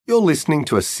You're listening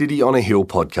to a City on a Hill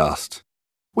podcast.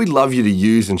 We'd love you to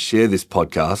use and share this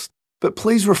podcast, but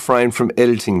please refrain from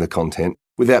editing the content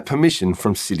without permission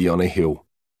from City on a Hill.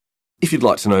 If you'd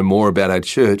like to know more about our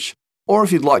church, or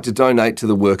if you'd like to donate to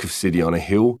the work of City on a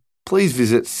Hill, please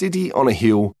visit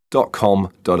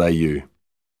cityonahill.com.au.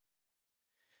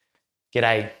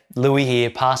 G'day, Louis here,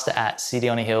 pastor at City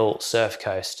on a Hill, Surf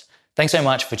Coast. Thanks so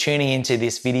much for tuning into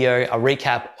this video, a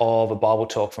recap of a Bible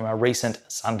talk from our recent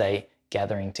Sunday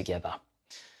gathering together.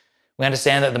 We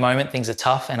understand that at the moment things are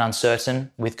tough and uncertain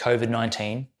with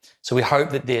COVID-19, so we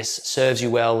hope that this serves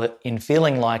you well in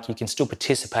feeling like you can still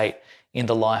participate in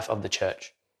the life of the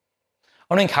church. I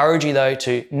want to encourage you though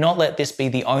to not let this be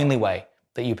the only way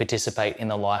that you participate in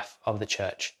the life of the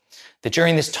church. That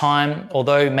during this time,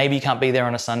 although maybe you can't be there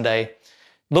on a Sunday,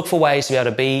 look for ways to be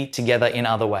able to be together in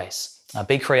other ways.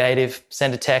 Be creative,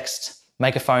 send a text,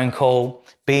 make a phone call,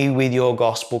 be with your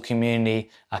gospel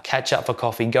community, catch up for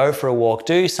coffee, go for a walk,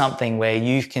 do something where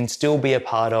you can still be a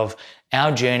part of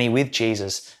our journey with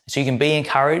Jesus so you can be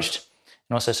encouraged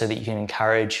and also so that you can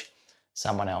encourage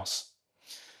someone else.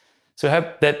 So I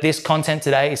hope that this content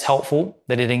today is helpful,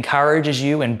 that it encourages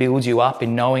you and builds you up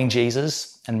in knowing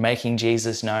Jesus and making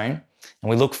Jesus known. And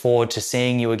we look forward to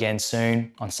seeing you again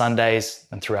soon on Sundays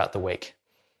and throughout the week.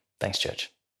 Thanks,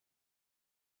 church.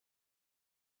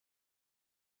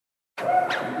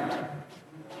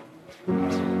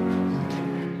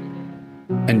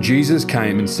 And Jesus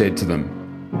came and said to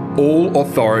them, "All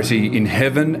authority in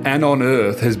heaven and on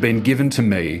earth has been given to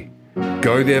me.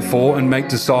 Go therefore and make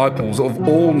disciples of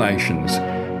all nations,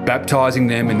 baptizing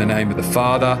them in the name of the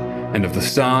Father and of the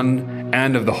Son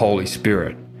and of the Holy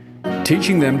Spirit,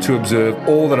 teaching them to observe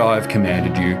all that I have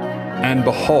commanded you. And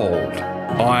behold,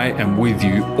 I am with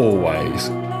you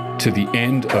always, to the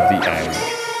end of the age."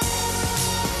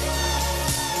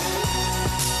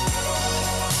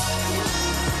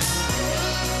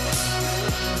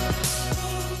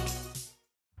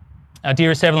 Our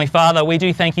dearest Heavenly Father, we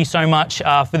do thank you so much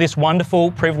for this wonderful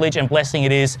privilege and blessing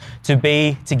it is to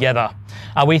be together.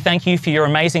 We thank you for your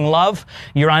amazing love,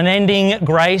 your unending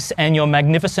grace, and your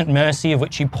magnificent mercy of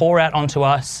which you pour out onto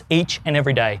us each and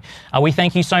every day. We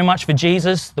thank you so much for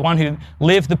Jesus, the one who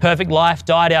lived the perfect life,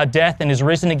 died our death, and is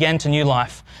risen again to new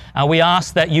life. We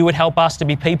ask that you would help us to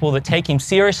be people that take him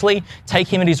seriously, take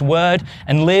him at his word,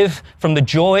 and live from the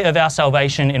joy of our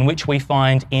salvation in which we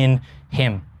find in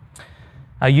him.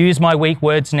 Use my weak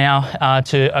words now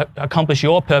to accomplish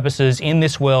your purposes in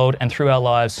this world and through our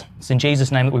lives. It's in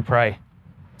Jesus' name that we pray.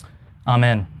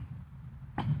 Amen.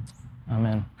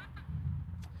 Amen.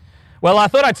 Well, I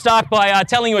thought I'd start by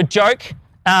telling you a joke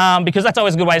because that's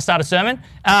always a good way to start a sermon.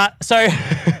 So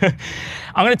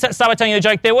I'm going to start by telling you a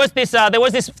joke. There was this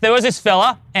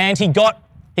fella, and he got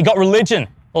religion.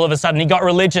 All of a sudden, he got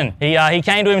religion. He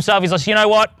came to himself. He's like, you know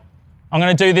what? I'm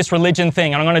going to do this religion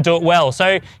thing and I'm going to do it well.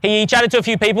 So he chatted to a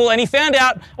few people and he found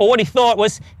out, or what he thought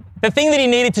was, the thing that he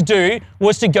needed to do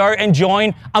was to go and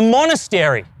join a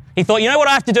monastery. He thought, you know what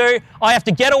I have to do? I have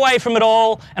to get away from it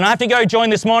all and I have to go join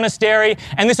this monastery.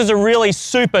 And this is a really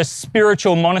super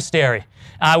spiritual monastery.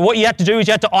 What you have to do is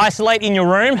you have to isolate in your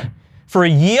room for a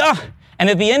year. And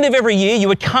at the end of every year, you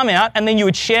would come out and then you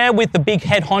would share with the big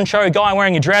head honcho, a guy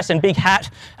wearing a dress and big hat,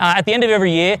 at the end of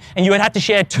every year, and you would have to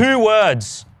share two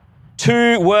words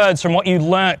from what you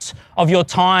learnt of your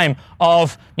time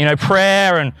of,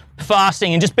 prayer and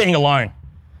fasting and just being alone.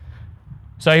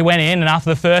 So he went in, and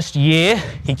after the first year,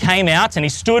 he came out and he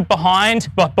stood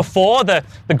before the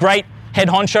great head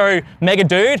honcho mega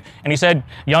dude, and he said,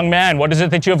 "Young man, what is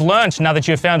it that you have learnt now that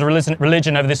you have found a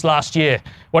religion over this last year?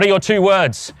 What are your two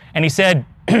words?" And he said,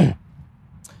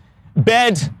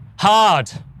 "Bed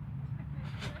hard."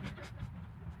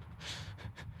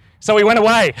 So he went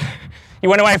away. He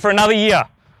went away for another year.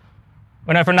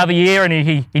 And he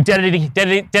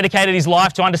dedicated his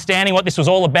life to understanding what this was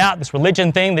all about, this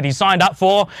religion thing that he signed up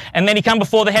for. And then he come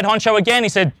before the head honcho again. He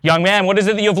said, "Young man, what is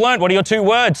it that you've learned? What are your two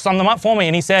words? Sum them up for me."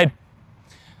 And he said,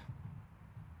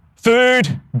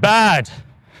 "Food bad."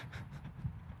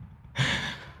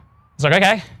 It's like,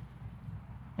 okay.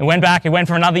 He went back, he went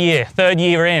for another year, third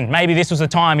year in. Maybe this was the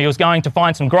time he was going to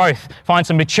find some growth, find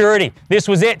some maturity. This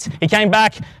was it. He came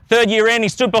back, third year in, he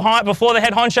stood before the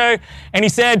head honcho and he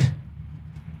said,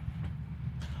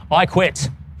 "I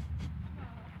quit."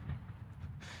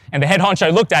 And the head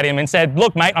honcho looked at him and said,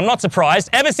 "Look, mate, I'm not surprised.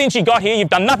 Ever since you got here, you've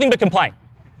done nothing but complain."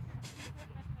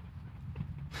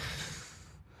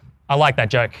 I like that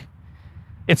joke.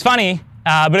 It's funny,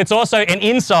 but it's also an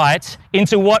insight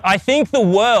into what I think the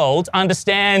world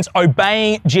understands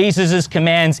obeying Jesus'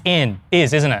 commands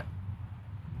isn't it?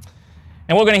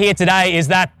 And what we're going to hear today is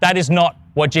that is not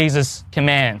what Jesus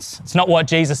commands. It's not what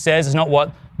Jesus says. It's not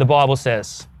what the Bible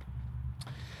says.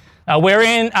 We're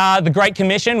in the Great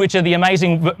Commission, which are the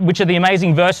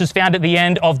amazing verses found at the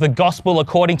end of the Gospel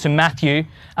according to Matthew,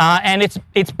 and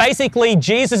it's basically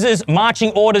Jesus's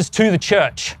marching orders to the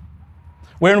church.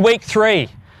 We're in week 3.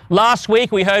 Last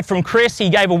week we heard from Chris. He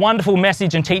gave a wonderful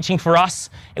message and teaching for us.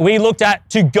 We looked at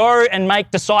to go and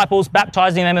make disciples,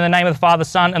 baptizing them in the name of the Father,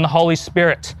 Son, and the Holy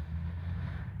Spirit.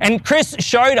 And Chris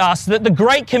showed us that the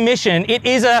Great Commission, it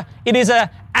is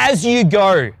a as you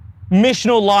go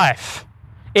missional life.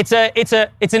 It's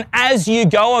an as you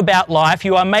go about life.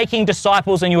 You are making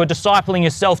disciples and you are discipling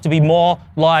yourself to be more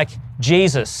like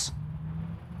Jesus.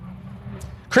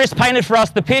 Chris painted for us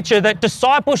the picture that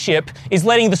discipleship is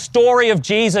letting the story of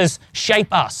Jesus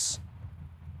shape us.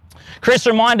 Chris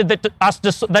reminded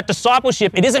that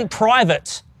discipleship, it isn't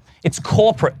private, it's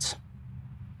corporate.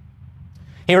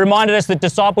 He reminded us that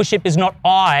discipleship is not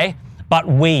I, but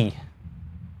we.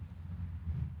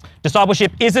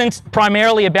 Discipleship isn't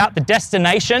primarily about the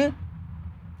destination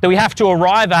that we have to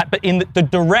arrive at, but in the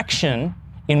direction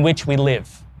in which we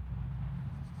live.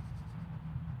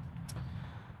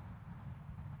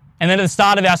 And then at the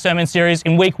start of our sermon series,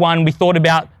 in week 1, we thought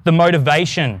about the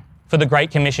motivation for the Great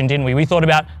Commission, didn't we? We thought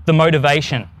about the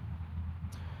motivation.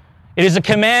 It is a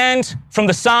command from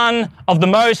the Son of the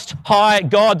Most High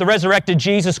God, the resurrected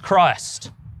Jesus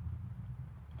Christ.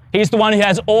 He's the one who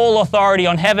has all authority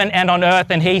on heaven and on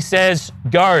earth, and he says,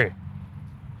 go.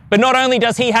 But not only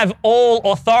does he have all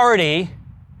authority,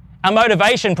 our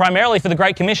motivation primarily for the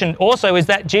Great Commission also is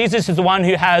that Jesus is the one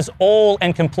who has all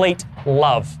and complete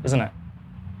love, isn't it?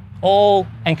 All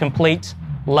and complete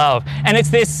love. And it's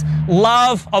this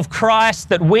love of Christ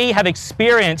that we have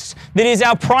experienced that is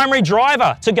our primary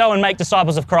driver to go and make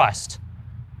disciples of Christ.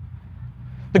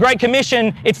 The Great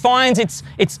Commission, it finds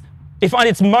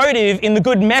its motive in the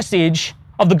good message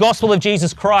of the gospel of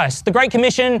Jesus Christ. The Great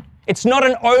Commission, it's not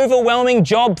an overwhelming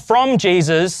job from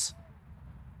Jesus.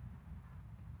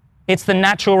 It's the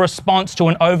natural response to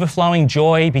an overflowing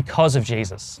joy because of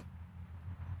Jesus.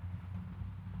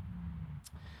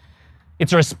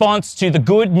 It's a response to the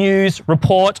good news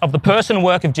report of the person and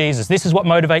work of Jesus. This is what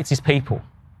motivates his people.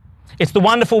 It's the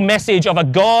wonderful message of a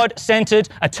God-centered,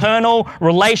 eternal,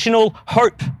 relational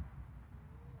hope.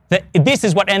 This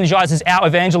is what energizes our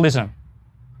evangelism.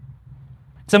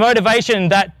 It's a motivation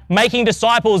that making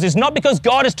disciples is not because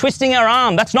God is twisting our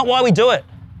arm. That's not why we do it.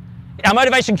 Our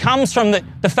motivation comes from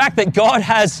the fact that God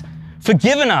has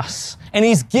forgiven us and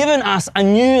he's given us a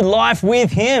new life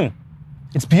with him.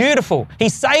 It's beautiful. He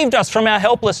saved us from our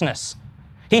helplessness.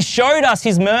 He showed us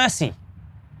his mercy.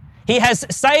 He has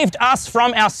saved us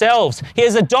from ourselves. He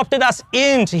has adopted us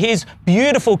into his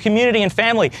beautiful community and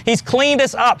family. He's cleaned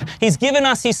us up. He's given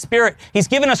us his Spirit. He's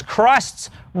given us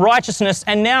Christ's righteousness,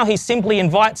 and now he simply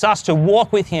invites us to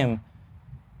walk with him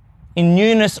in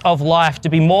newness of life, to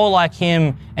be more like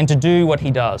him and to do what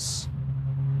he does.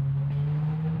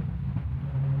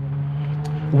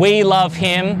 We love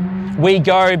him. We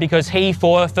go because he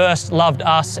first loved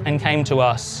us and came to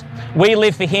us. We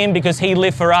live for him because he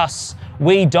lived for us.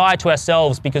 We die to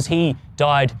ourselves because he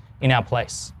died in our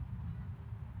place.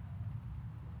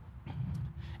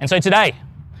 And so today,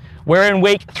 we're in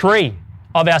week 3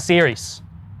 of our series.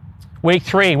 Week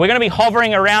 3, we're going to be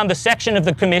hovering around the section of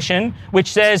the commission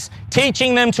which says,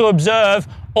 teaching them to observe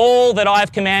all that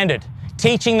I've commanded.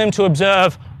 Teaching them to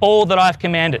observe all that I've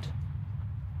commanded.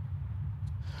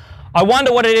 I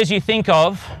wonder what it is you think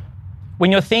of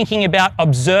when you're thinking about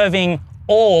observing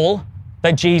all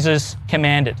that Jesus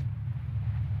commanded.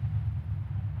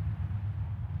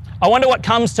 I wonder what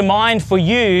comes to mind for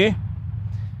you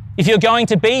if you're going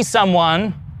to be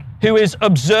someone who is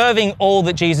observing all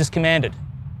that Jesus commanded.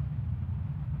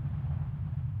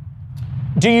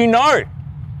 Do you know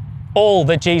all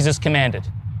that Jesus commanded?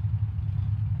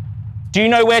 Do you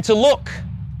know where to look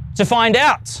to find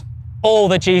out all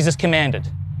that Jesus commanded?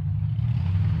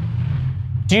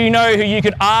 Do you know who you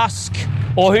could ask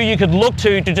or who you could look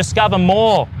to discover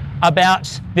more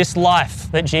about this life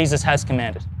that Jesus has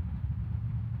commanded?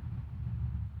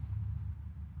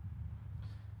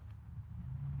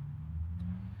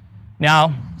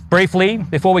 Now, briefly,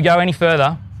 before we go any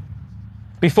further,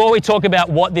 before we talk about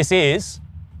what this is,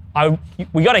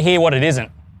 we got to hear what it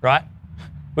isn't, right?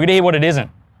 We've got to hear what it isn't.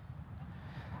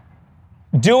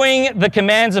 Doing the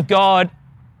commands of God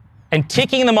and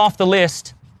ticking them off the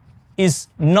list is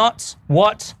not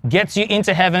what gets you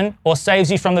into heaven or saves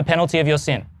you from the penalty of your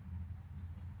sin.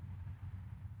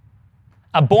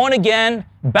 A born-again,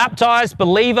 baptized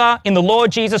believer in the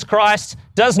Lord Jesus Christ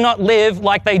does not live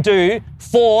like they do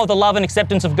for the love and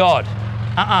acceptance of God.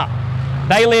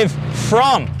 They live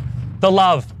from the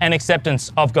love and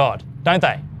acceptance of God, don't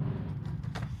they?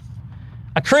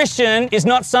 A Christian is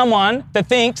not someone that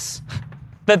thinks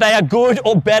that they are good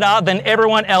or better than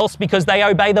everyone else because they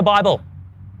obey the Bible.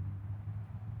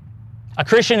 A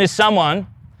Christian is someone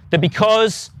that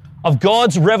because of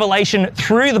God's revelation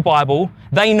through the Bible,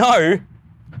 they know,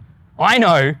 I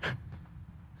know,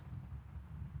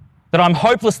 that I'm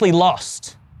hopelessly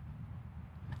lost.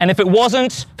 And if it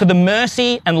wasn't for the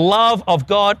mercy and love of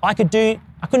God, I couldn't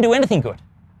do anything good.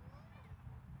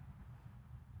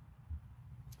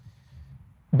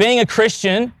 Being a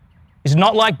Christian is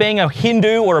not like being a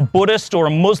Hindu or a Buddhist or a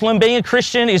Muslim. Being a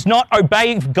Christian is not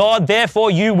obey God,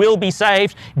 therefore you will be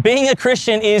saved. Being a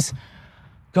Christian is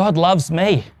God loves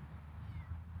me.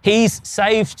 He's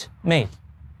saved me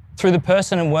through the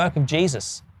person and work of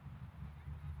Jesus.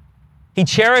 He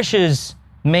cherishes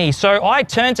me, so I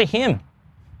turn to Him.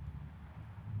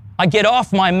 I get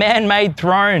off my man-made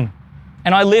throne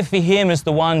and I live for Him as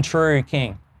the one true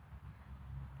King.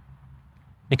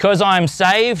 Because I am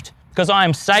saved, because I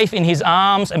am safe in His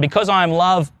arms, and because I am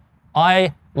loved,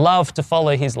 I love to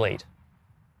follow His lead.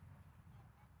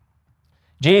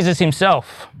 Jesus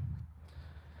Himself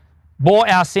bore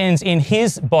our sins in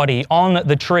His body on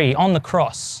the tree, on the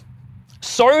cross,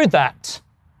 so that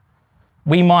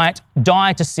we might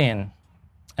die to sin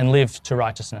and live to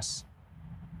righteousness.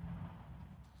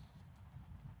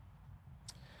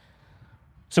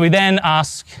 So we then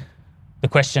ask the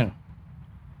question,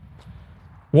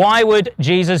 why would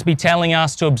Jesus be telling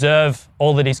us to observe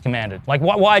all that He's commanded? Like,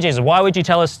 why Jesus? Why would you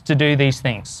tell us to do these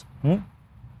things? Well,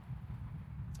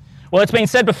 it's been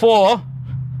said before,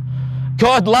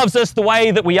 God loves us the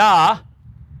way that we are,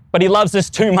 but He loves us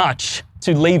too much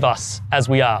to leave us as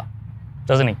we are,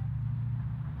 doesn't He?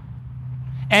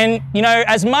 And, you know,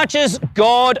 as much as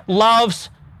God loves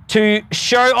to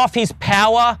show off His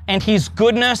power and His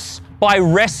goodness by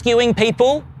rescuing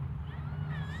people,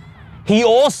 He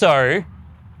also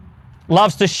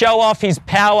loves to show off His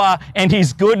power and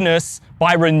His goodness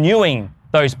by renewing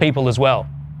those people as well.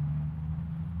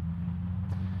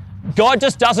 God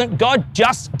just doesn't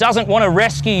want to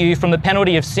rescue you from the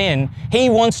penalty of sin. He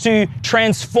wants to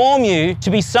transform you to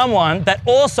be someone that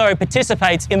also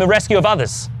participates in the rescue of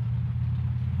others.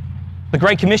 The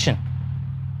Great Commission.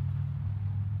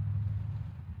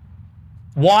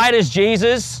 Why does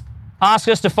Jesus ask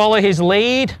us to follow His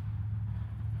lead?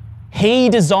 He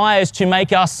desires to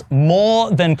make us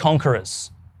more than conquerors.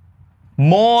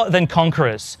 More than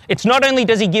conquerors. It's not only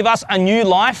does He give us a new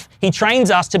life, He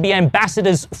trains us to be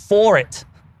ambassadors for it.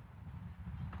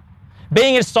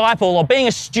 Being a disciple or being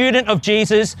a student of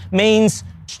Jesus means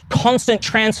constant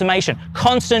transformation,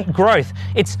 constant growth.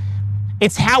 It's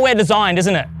how we're designed,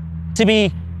 isn't it? To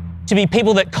be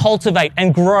people that cultivate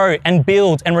and grow and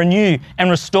build and renew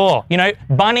and restore. You know,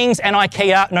 Bunnings and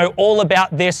IKEA know all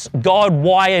about this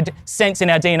God-wired sense in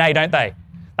our DNA, don't they?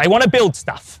 They want to build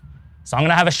stuff. So I'm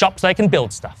going to have a shop so they can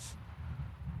build stuff.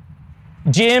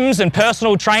 Gyms and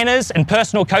personal trainers and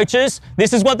personal coaches,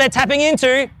 this is what they're tapping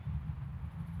into.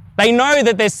 They know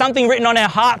that there's something written on our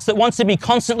hearts that wants to be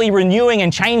constantly renewing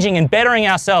and changing and bettering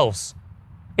ourselves.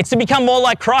 It's to become more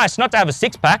like Christ, not to have a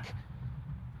six-pack.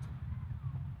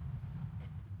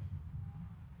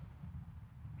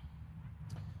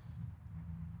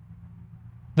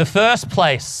 The first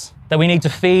place that we need to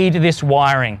feed this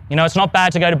wiring, you know, it's not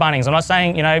bad to go to Bunnings. I'm not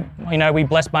saying, you know, we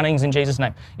bless Bunnings in Jesus'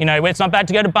 name. You know, it's not bad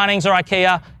to go to Bunnings or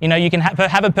IKEA. You know, you can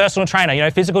have a personal trainer. You know,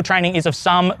 physical training is of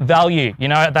some value. You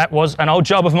know, that was an old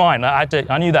job of mine.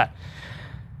 I knew that.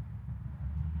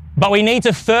 But we need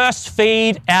to first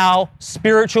feed our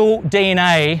spiritual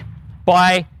DNA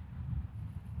by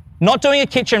not doing a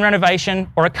kitchen renovation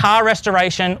or a car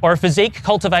restoration or a physique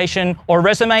cultivation or a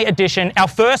resume addition. Our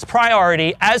first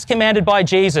priority, as commanded by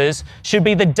Jesus, should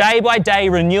be the day-by-day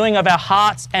renewing of our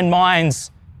hearts and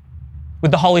minds with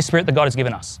the Holy Spirit that God has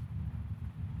given us.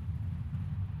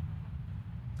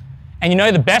 And you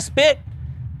know the best bit?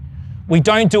 We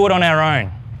don't do it on our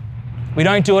own. We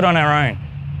don't do it on our own.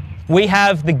 We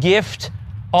have the gift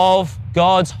of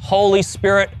God's Holy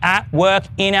Spirit at work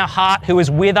in our heart, who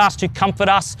is with us to comfort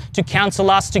us, to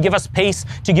counsel us, to give us peace,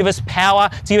 to give us power,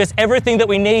 to give us everything that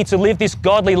we need to live this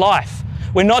godly life.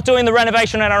 We're not doing the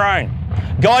renovation on our own.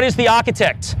 God is the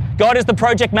architect. God is the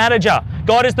project manager.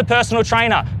 God is the personal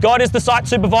trainer. God is the site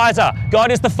supervisor.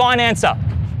 God is the financer.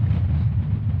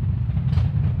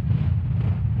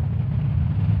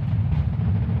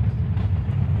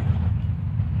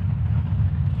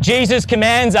 Jesus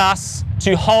commands us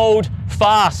to hold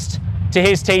fast to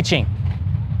His teaching.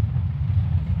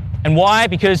 And why?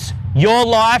 Because your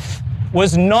life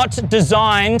was not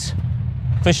designed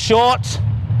for short,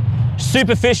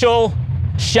 superficial,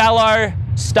 shallow,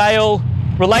 stale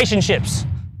relationships.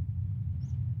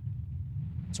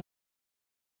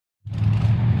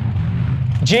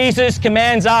 Jesus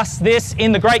commands us this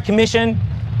in the Great Commission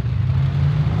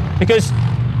because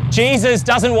Jesus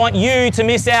doesn't want you to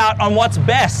miss out on what's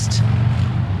best.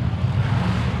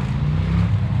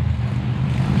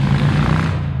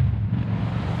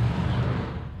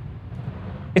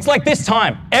 It's like this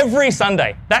time, every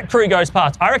Sunday, that crew goes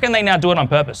past. I reckon they now do it on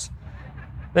purpose.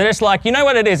 They're just like, you know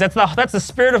what it is? That's the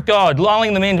Spirit of God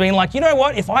lulling them in, being like, you know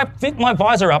what? If I fit my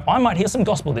visor up, I might hear some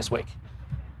gospel this week.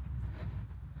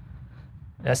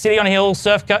 City on a Hill,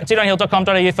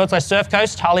 cityonhill.com.au/Surf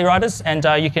Coast, Harley Riders, and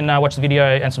you can watch the video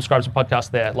and subscribe to the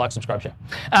podcast there. Like, subscribe, share.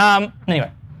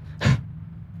 Anyway,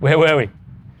 where were we?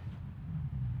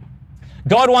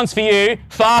 God wants for you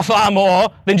far, far more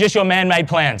than just your man-made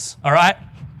plans, all right?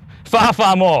 Far,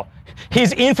 far more.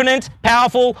 His infinite,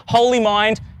 powerful, holy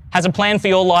mind has a plan for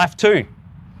your life too.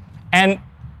 And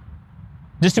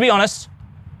just to be honest,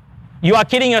 you are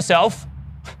kidding yourself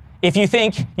if you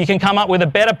think you can come up with a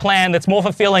better plan that's more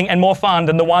fulfilling and more fun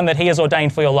than the one that he has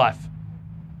ordained for your life.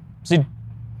 So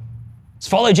just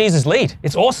follow Jesus' lead.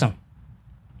 It's awesome.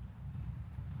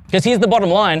 Because here's the bottom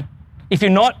line. If you're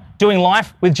not doing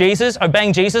life with Jesus,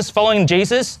 obeying Jesus, following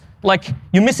Jesus, like,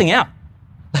 you're missing out.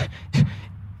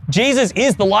 Jesus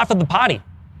is the life of the party.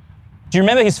 Do you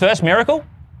remember his first miracle?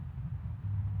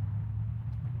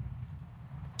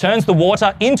 Turns the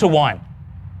water into wine.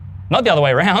 Not the other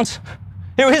way around.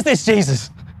 Who is this Jesus?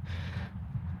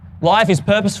 Life is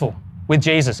purposeful with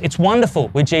Jesus. It's wonderful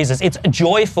with Jesus. It's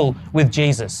joyful with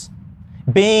Jesus.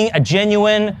 Being a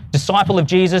genuine disciple of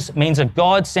Jesus means a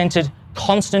God-centered,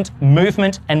 constant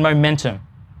movement and momentum.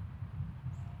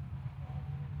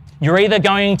 You're either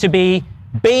going to be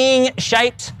being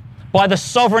shaped by the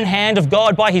sovereign hand of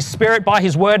God, by his Spirit, by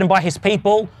his word, and by his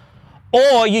people,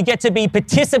 or you get to be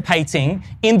participating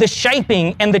in the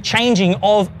shaping and the changing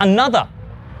of another.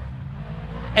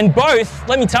 And both,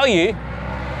 let me tell you,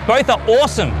 both are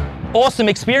awesome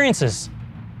experiences.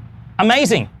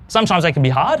 Amazing. Sometimes they can be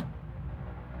hard,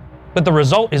 but the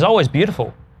result is always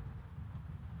beautiful.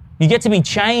 You get to be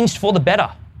changed for the better.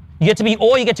 You get to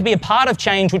be a part of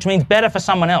change, which means better for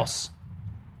someone else.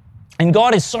 And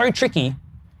God is so tricky,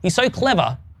 he's so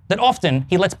clever, that often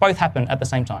he lets both happen at the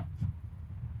same time.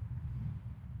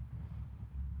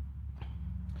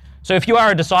 So if you are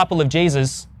a disciple of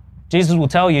Jesus, Jesus will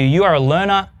tell you, you are a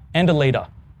learner and a leader.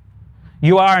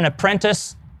 You are an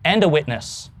apprentice and a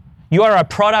witness. You are a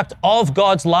product of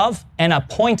God's love and a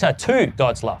pointer to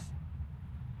God's love.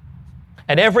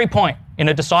 At every point in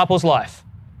a disciple's life,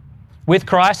 with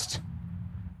Christ,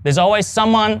 there's always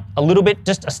someone a little bit,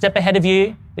 just a step ahead of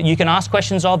you that you can ask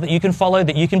questions of, that you can follow,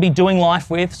 that you can be doing life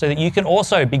with, so that you can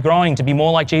also be growing to be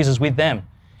more like Jesus with them.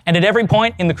 And at every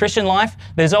point in the Christian life,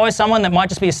 there's always someone that might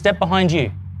just be a step behind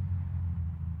you,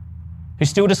 who's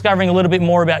still discovering a little bit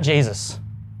more about Jesus.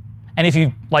 And if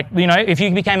you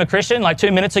became a Christian like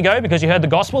 2 minutes ago because you heard the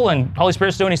gospel and Holy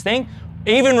Spirit's doing his thing,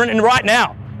 even right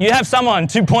now, you have someone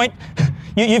to point,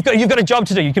 you've got a job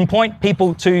to do. You can point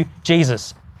people to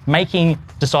Jesus, making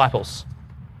disciples.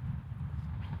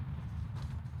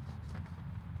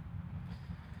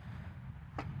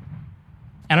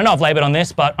 And I know I've labored on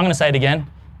this, but I'm going to say it again.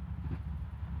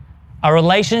 A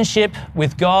relationship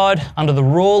with God under the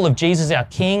rule of Jesus, our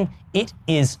King, it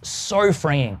is so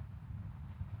freeing.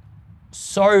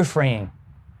 So freeing.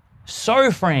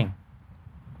 So freeing.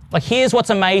 Like, here's what's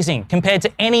amazing compared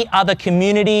to any other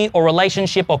community or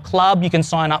relationship or club you can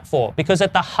sign up for. Because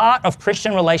at the heart of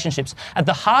Christian relationships, at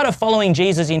the heart of following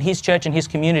Jesus in his church and his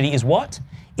community is what?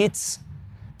 It's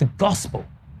the gospel.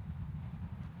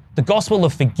 The gospel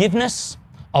of forgiveness,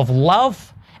 of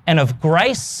love, and of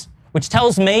grace, which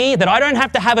tells me that I don't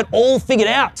have to have it all figured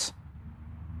out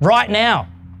right now.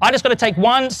 I just got to take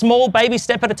one small baby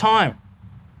step at a time.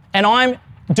 And I'm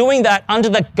doing that under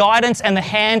the guidance and the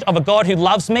hand of a God who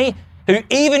loves me, who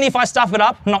even if I stuff it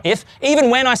up, even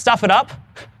when I stuff it up,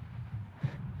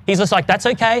 he's just like, that's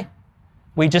okay.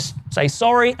 We just say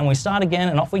sorry and we start again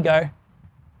and off we go.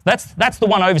 That's the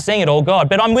one overseeing it all, God.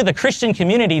 But I'm with a Christian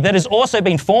community that has also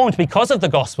been formed because of the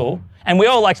gospel. And we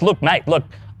all like, look, mate,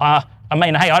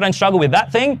 I don't struggle with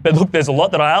that thing, but look, there's a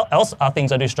lot that are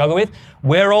things I do struggle with.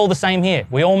 We're all the same here.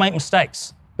 We all make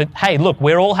mistakes. But hey, look,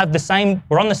 we're on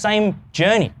the same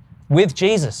journey with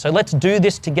Jesus. So let's do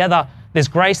this together. There's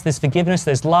grace, there's forgiveness,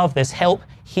 there's love, there's help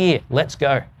here. Let's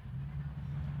go.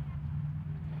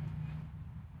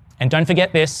 And don't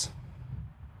forget this.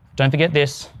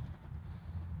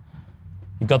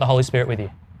 You've got the Holy Spirit with you.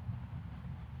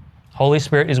 Holy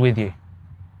Spirit is with you.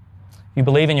 You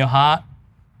believe in your heart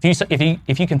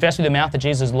If you confess with your mouth that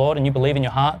Jesus is Lord and you believe in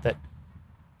your heart that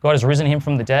God has risen him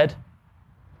from the dead,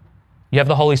 you have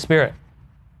the Holy Spirit.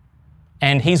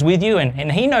 And he's with you,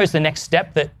 and he knows the next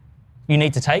step that you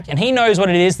need to take, and he knows what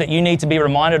it is that you need to be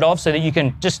reminded of so that you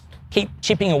can just keep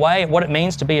chipping away at what it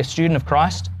means to be a student of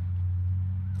Christ.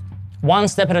 One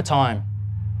step at a time.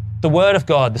 The Word of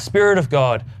God, the Spirit of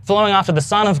God, following after the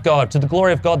Son of God to the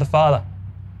glory of God the Father.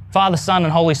 Father, Son,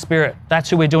 and Holy Spirit. That's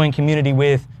who we're doing community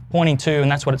with, pointing to,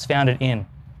 and that's what it's founded in.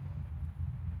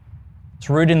 It's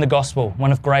rooted in the gospel,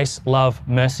 one of grace, love,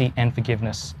 mercy, and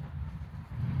forgiveness.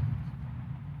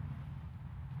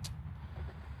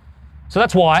 So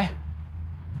that's why.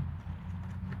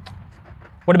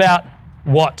 What about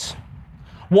what?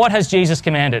 What has Jesus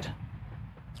commanded?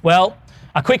 Well,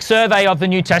 a quick survey of the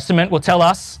New Testament will tell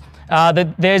us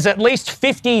that there's at least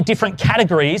 50 different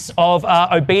categories of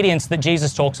obedience that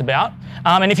Jesus talks about.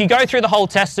 And if you go through the whole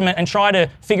Testament and try to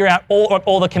figure out what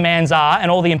all the commands are and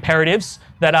all the imperatives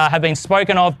that have been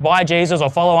spoken of by Jesus or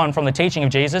follow on from the teaching of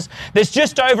Jesus, there's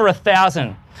just over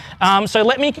 1,000. So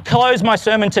let me close my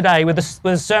sermon today with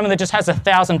a sermon that just has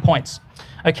 1,000 points.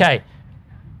 Okay.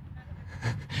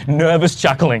 Nervous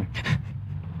chuckling.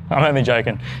 I'm only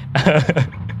joking.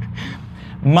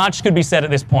 Much could be said at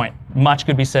this point. Much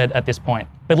could be said at this point.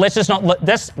 But let's just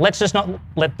not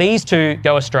let these two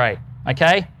go astray.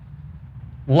 Okay?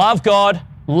 Love God,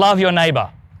 love your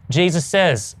neighbor. Jesus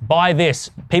says, by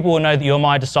this, people will know that you're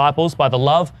my disciples, by the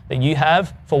love that you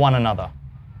have for one another.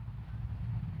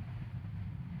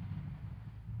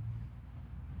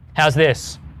 How's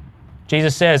this?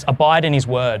 Jesus says, abide in his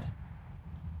word.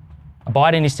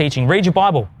 Abide in his teaching. Read your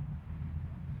Bible.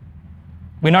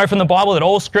 We know from the Bible that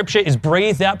all Scripture is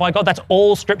breathed out by God. That's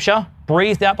all Scripture,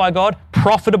 breathed out by God,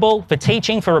 profitable for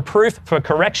teaching, for reproof, for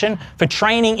correction, for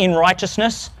training in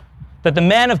righteousness, that the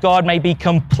man of God may be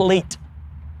complete,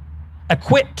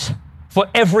 equipped for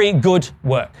every good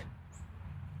work.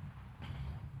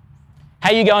 How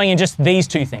are you going in just these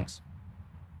two things?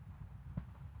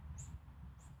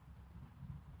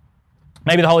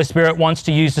 Maybe the Holy Spirit wants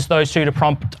to use just those two to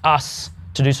prompt us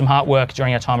to do some hard work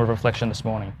during our time of reflection this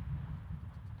morning.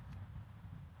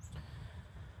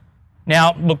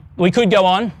 Now, look, we could go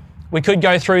on. We could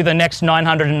go through the next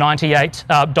 998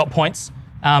 dot points,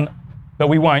 but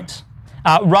we won't.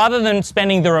 Rather than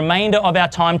spending the remainder of our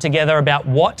time together about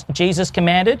what Jesus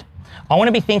commanded, I want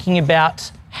to be thinking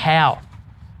about how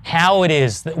it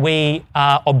is that we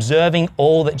are observing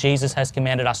all that Jesus has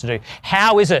commanded us to do.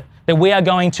 How is it that we are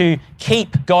going to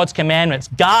keep God's commandments,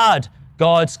 guard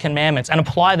God's commandments, and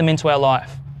apply them into our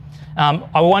life?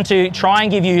 I want to try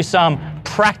and give you some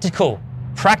practical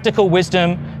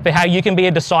wisdom for how you can be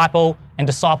a disciple and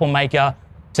disciple maker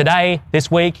today, this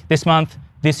week, this month,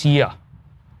 this year.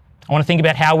 I want to think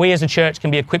about how we as a church can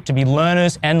be equipped to be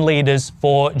learners and leaders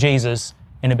for Jesus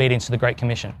in obedience to the Great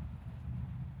Commission.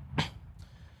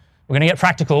 We're going to get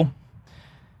practical.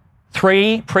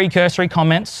 3 precursory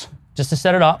comments just to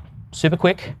set it up, super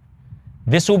quick.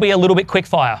 This will be a little bit quick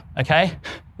fire, okay?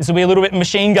 This will be a little bit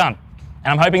machine gun.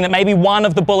 And I'm hoping that maybe one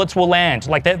of the bullets will land.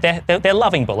 Like they're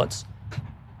loving bullets.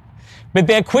 But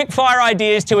they're quick fire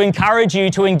ideas to encourage you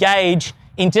to engage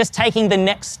in just taking the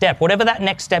next step, whatever that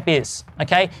next step is,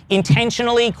 okay?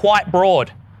 Intentionally quite broad.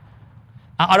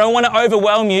 I don't want to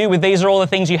overwhelm you with these are all the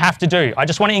things you have to do. I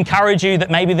just want to encourage you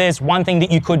that maybe there's one thing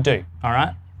that you could do, all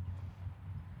right?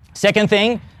 Second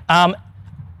thing,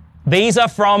 these are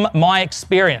from my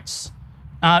experience.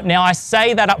 Now, I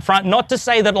say that up front, not to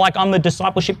say that like I'm the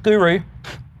discipleship guru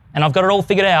and I've got it all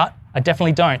figured out. I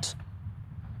definitely don't.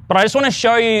 But I just want to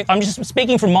show you, I'm just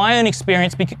speaking from my own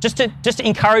experience, just to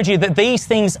encourage you that these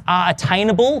things are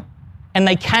attainable and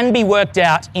they can be worked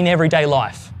out in everyday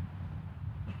life.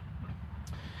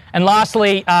 And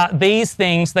lastly, these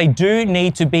things, they do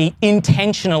need to be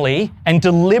intentionally and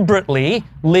deliberately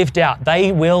lived out.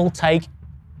 They will take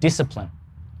discipline.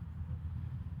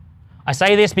 I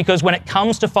say this because when it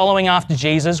comes to following after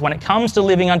Jesus, when it comes to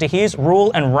living under his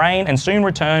rule and reign and soon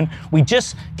return, we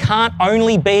just can't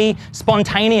only be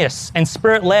spontaneous and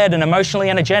spirit-led and emotionally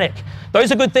energetic.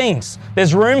 Those are good things.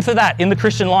 There's room for that in the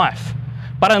Christian life.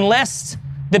 But unless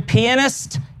the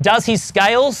pianist does his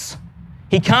scales,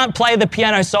 he can't play the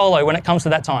piano solo when it comes to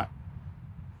that time.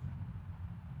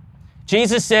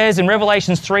 Jesus says in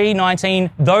Revelation 3:19,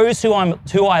 those who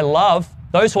I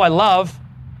love,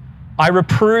 I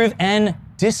reprove and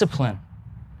discipline.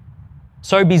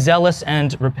 So be zealous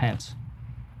and repent.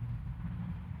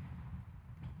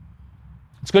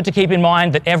 It's good to keep in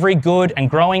mind that every good and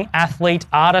growing athlete,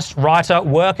 artist, writer,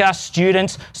 worker,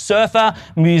 student, surfer,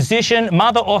 musician,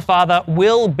 mother or father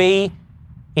will be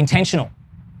intentional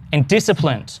and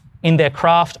disciplined in their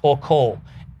craft or call.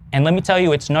 And let me tell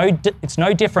you, it's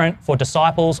no different for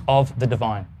disciples of the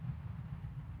divine.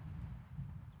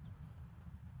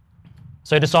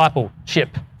 So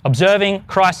discipleship, observing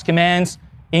Christ's commands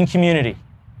in community.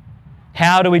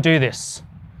 How do we do this?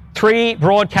 3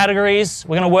 broad categories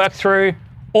we're going to work through.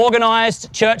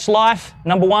 Organised church life,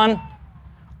 number 1.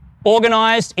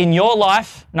 Organised in your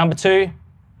life, number 2.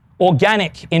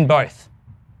 Organic in both.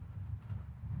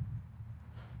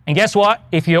 And guess what?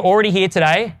 If you're already here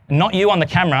today, not you on the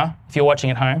camera, if you're watching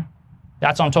at home,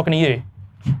 that's why I'm talking to you.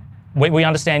 We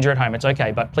understand you're at home, it's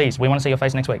okay, but please, we want to see your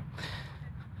face next week.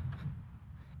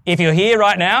 If you're here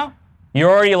right now, you're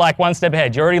already like one step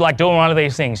ahead. You're already like doing one of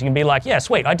these things. You can be like, yeah,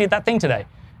 sweet, I did that thing today.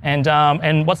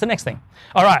 And what's the next thing?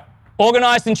 All right,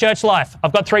 organised in church life.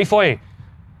 I've got 3 for you.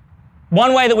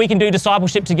 One way that we can do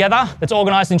discipleship together that's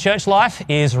organised in church life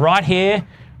is right here,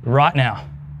 right now.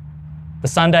 The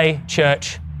Sunday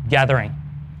church gathering.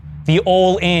 The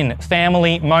all-in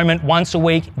family moment once a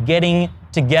week, getting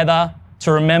together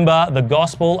to remember the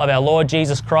gospel of our Lord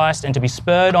Jesus Christ and to be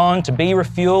spurred on, to be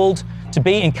refueled, to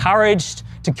be encouraged,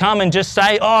 to come and just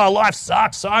say, oh, life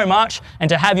sucks so much, and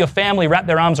to have your family wrap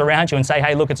their arms around you and say,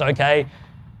 hey, look, it's okay.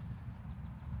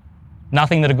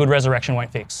 Nothing that a good resurrection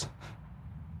won't fix.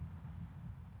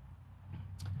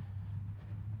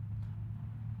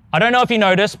 I don't know if you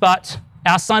noticed, but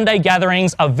our Sunday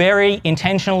gatherings are very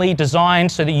intentionally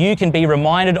designed so that you can be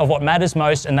reminded of what matters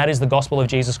most, and that is the gospel of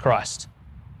Jesus Christ.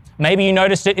 Maybe you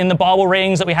noticed it in the Bible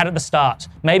readings that we had at the start.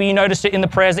 Maybe you noticed it in the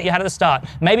prayers that you had at the start.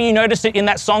 Maybe you noticed it in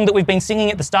that song that we've been singing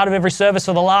at the start of every service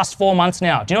for the last 4 months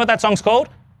now. Do you know what that song's called?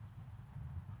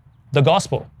 The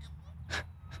Gospel.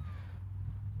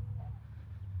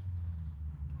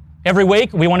 Every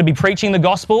week, we want to be preaching the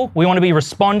gospel. We want to be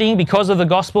responding because of the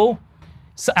gospel.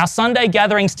 So our Sunday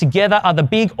gatherings together are the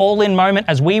big all-in moment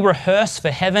as we rehearse for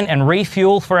heaven and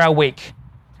refuel for our week.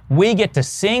 We get to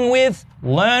sing with,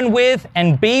 learn with,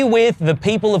 and be with the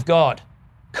people of God.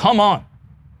 Come on.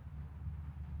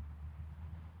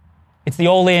 It's the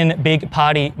all-in big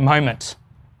party moment.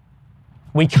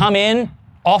 We come in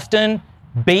often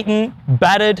beaten,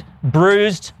 battered,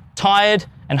 bruised, tired,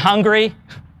 and hungry.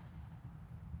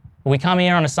 We come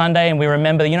here on a Sunday and we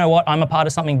remember, you know what, I'm a part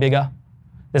of something bigger.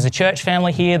 There's a church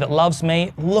family here that loves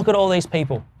me. Look at all these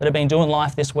people that have been doing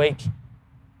life this week.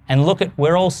 And look at,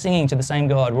 we're all singing to the same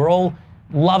God. We're all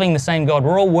loving the same God.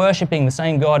 We're all worshiping the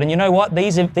same God. And you know what?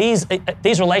 These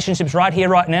relationships right here,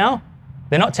 right now,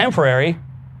 they're not temporary.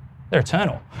 They're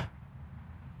eternal.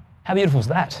 How beautiful is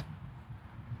that?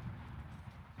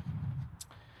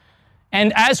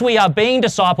 And as we are being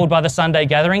discipled by the Sunday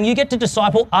gathering, you get to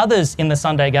disciple others in the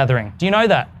Sunday gathering. Do you know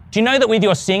that? Do you know that with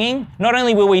your singing, not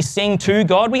only will we sing to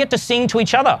God, we get to sing to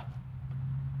each other.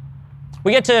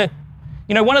 We get to,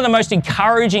 one of the most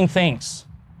encouraging things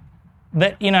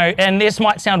that, and this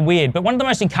might sound weird, but one of the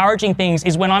most encouraging things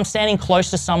is when I'm standing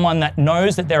close to someone that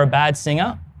knows that they're a bad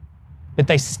singer, but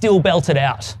they still belt it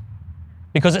out.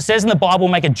 Because it says in the Bible,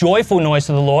 make a joyful noise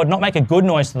to the Lord, not make a good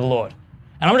noise to the Lord.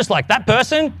 And I'm just like, that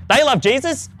person, they love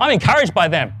Jesus. I'm encouraged by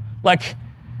them. Like,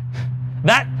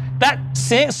 that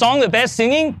song that they're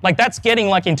singing, like that's getting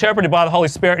like interpreted by the Holy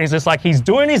Spirit. And he's just like, he's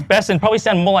doing his best and probably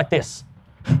sound more like this.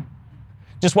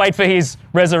 Just wait for his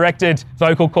resurrected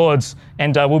vocal cords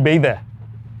and we'll be there.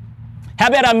 How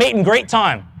about our meet and greet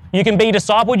time? You can be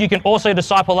discipled, you can also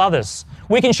disciple others.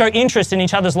 We can show interest in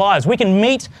each other's lives. We can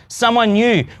meet someone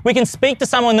new. We can speak to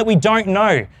someone that we don't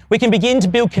know. We can begin to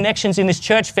build connections in this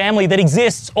church family that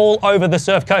exists all over the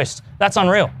Surf Coast. That's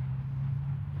unreal.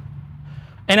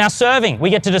 In our serving, we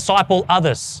get to disciple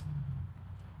others.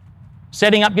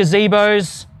 Setting up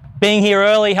gazebos, being here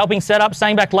early, helping set up,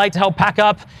 staying back late to help pack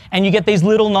up, and you get these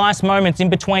little nice moments in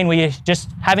between where you're just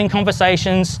having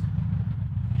conversations,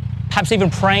 perhaps even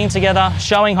praying together,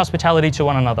 showing hospitality to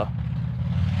one another.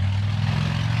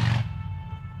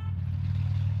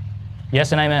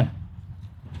 Yes and amen.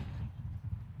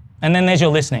 And then there's your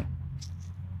listening.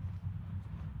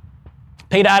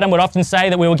 Peter Adam would often say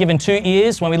that we were given 2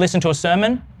 ears when we listen to a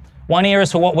sermon. One ear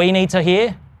is for what we need to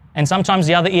hear, and sometimes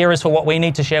the other ear is for what we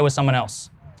need to share with someone else.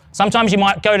 Sometimes you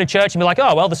might go to church and be like,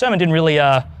 oh, well, the sermon didn't really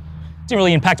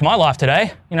impact my life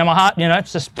today. My heart,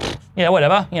 it's just,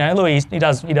 whatever. Louis, he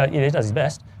does his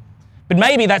best. But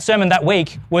maybe that sermon that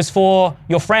week was for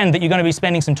your friend that you're going to be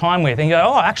spending some time with, and you go,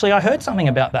 oh, actually, I heard something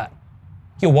about that.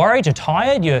 You're worried, you're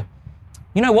tired, you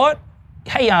know what?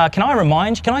 Hey, can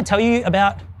I tell you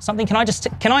about something? Can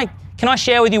I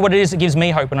share with you what it is that gives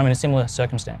me hope when I'm in a similar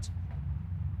circumstance?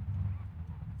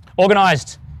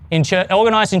 Organised in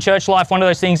church life, one of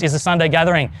those things is the Sunday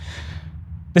gathering.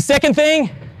 The second thing,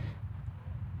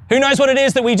 who knows what it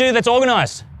is that we do that's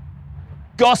organised?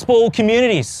 Gospel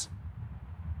communities.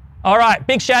 All right,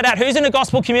 big shout out. Who's in a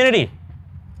gospel community?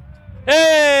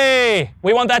 Hey!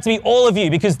 We want that to be all of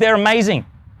you because they're amazing,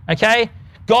 okay?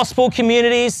 Gospel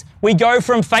communities, we go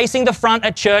from facing the front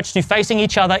at church to facing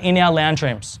each other in our lounge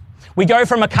rooms. We go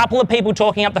from a couple of people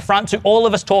talking up the front to all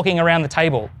of us talking around the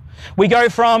table. We go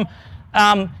from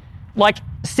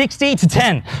 60 to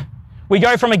 10. We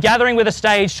go from a gathering with a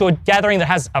stage to a gathering that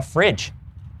has a fridge.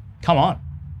 Come on,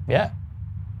 yeah.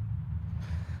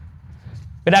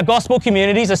 But our gospel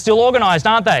communities are still organised,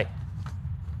 aren't they?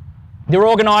 They're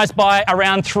organised by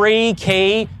around 3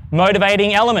 key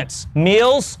motivating elements: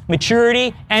 meals,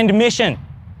 maturity, and mission.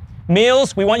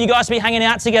 Meals, we want you guys to be hanging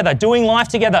out together, doing life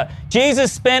together.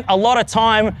 Jesus spent a lot of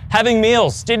time having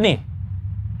meals, didn't he?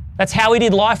 That's how he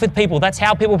did life with people. That's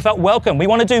how people felt welcome. We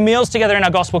want to do meals together in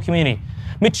our gospel community.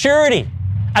 Maturity,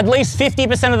 at least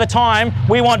 50% of the time,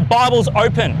 we want Bibles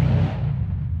open.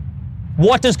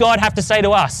 What does God have to say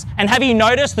to us? And have you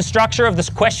noticed the structure of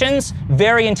the questions?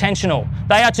 Very intentional.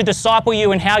 They are to disciple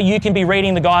you in how you can be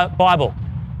reading the Bible.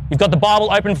 You've got the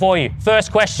Bible open for you.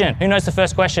 First question. Who knows the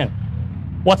first question?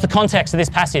 What's the context of this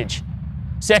passage?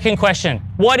 Second question.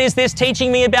 What is this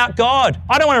teaching me about God?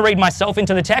 I don't want to read myself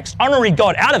into the text. I want to read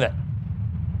God out of it.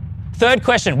 Third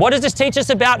question. What does this teach us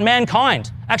about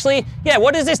mankind? Actually,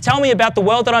 what does this tell me about the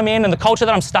world that I'm in and the culture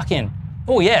that I'm stuck in?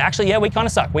 Oh yeah, actually, we kind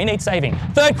of suck. We need saving.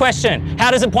 Third question,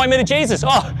 how does it point me to Jesus?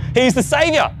 Oh, he's the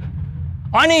Savior.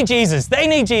 I need Jesus. They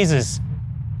need Jesus.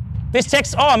 This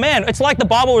text, oh man, it's like the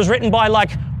Bible was written by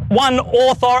like one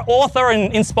author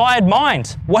and inspired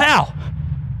mind. Wow,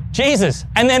 Jesus.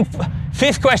 And then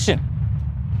fifth question,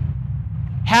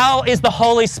 how is the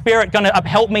Holy Spirit going to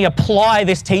help me apply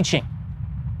this teaching?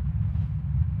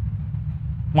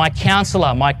 My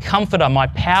counselor, my comforter, my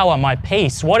power, my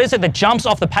peace. What is it that jumps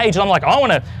off the page? And I'm like,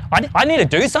 I need to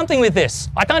do something with this.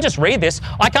 I can't just read this.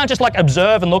 I can't just like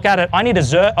observe and look at it. I need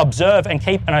to observe and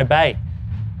keep and obey.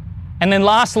 And then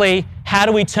lastly, how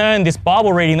do we turn this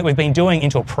Bible reading that we've been doing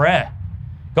into a prayer?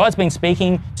 God's been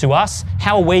speaking to us.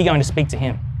 How are we going to speak to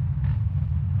him?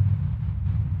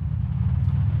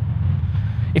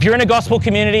 If you're in a gospel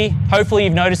community, hopefully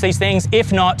you've noticed these things.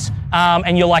 If not,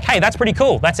 and you're like, hey, that's pretty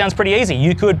cool. That sounds pretty easy.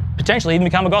 You could potentially even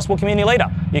become a gospel community leader.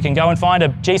 You can go and find a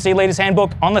GC Leaders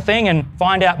Handbook on the thing and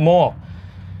find out more.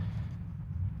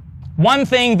 One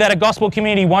thing that a gospel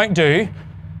community won't do,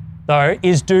 though,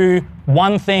 is do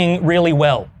one thing really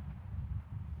well.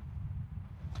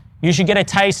 You should get a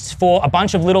taste for a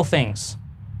bunch of little things.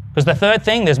 Because the third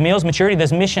thing, there's meals, maturity,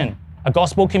 there's mission. A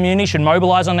gospel community should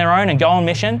mobilize on their own and go on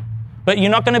mission. But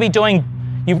you're not going to be doing,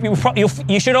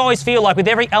 you should always feel like with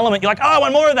every element, you're like, oh, I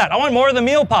want more of that. I want more of the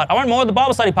meal part. I want more of the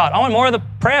Bible study part. I want more of the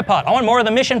prayer part. I want more of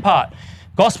the mission part.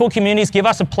 Gospel communities give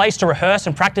us a place to rehearse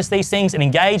and practice these things and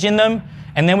engage in them.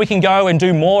 And then we can go and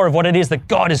do more of what it is that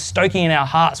God is stoking in our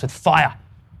hearts with fire.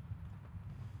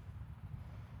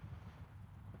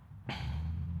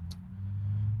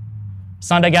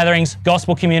 Sunday gatherings,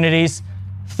 gospel communities.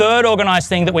 Third organised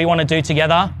thing that we want to do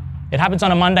together, it happens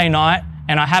on a Monday night.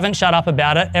 And I haven't shut up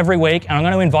about it every week, and I'm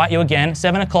going to invite you again,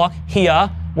 7 o'clock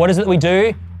here. What is it that we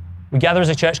do? We gather as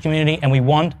a church community and we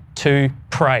want to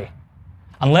pray.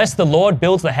 Unless the Lord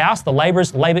builds the house, the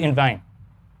labourers labour in vain.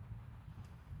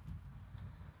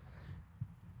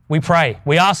 We pray.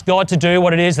 We ask God to do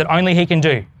what it is that only he can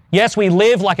do. Yes, we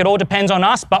live like it all depends on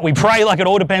us, but we pray like it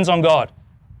all depends on God.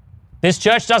 This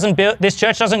church doesn't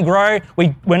grow.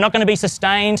 We're not going to be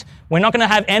sustained. We're not going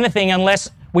to have anything unless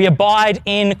we abide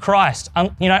in Christ.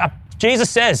 Jesus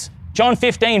says, John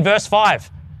 15, verse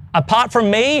 5, apart from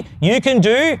me, you can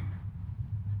do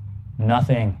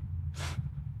nothing.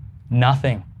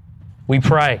 Nothing. We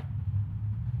pray.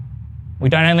 We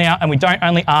don't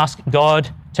only ask God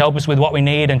to help us with what we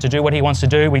need and to do what he wants to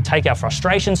do. We take our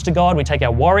frustrations to God. We take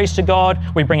our worries to God.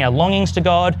 We bring our longings to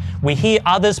God. We hear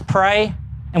others pray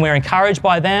and we're encouraged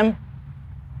by them.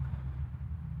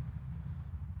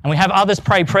 And we have others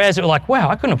pray prayers that we're like, wow,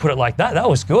 I couldn't have put it like that. That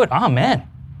was good. Oh, man.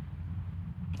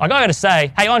 Like, I got to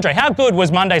say, hey, Andre, how good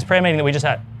was Monday's prayer meeting that we just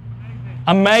had?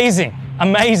 Amazing.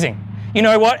 Amazing. You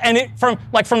know what? And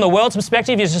from the world's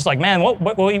perspective, it's just like, man,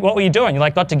 what were you doing? You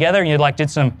like got together and you like did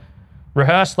some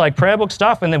rehearsed like prayer book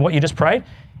stuff and then what you just prayed?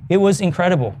 It was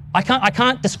incredible. I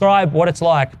can't describe what it's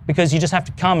like because you just have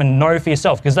to come and know for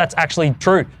yourself because that's actually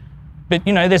true. But,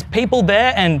 there's people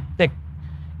there and the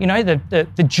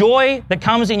joy that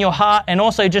comes in your heart and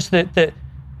also just the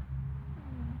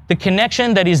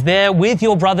connection that is there with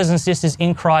your brothers and sisters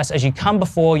in Christ as you come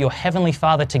before your Heavenly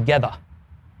Father together.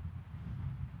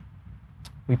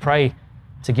 We pray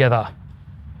together.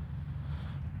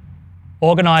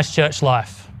 Organised church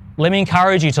life. let me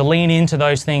encourage you to lean into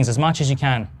those things as much as you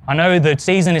can. I know the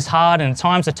season is hard and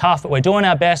times are tough, but we're doing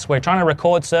our best. We're trying to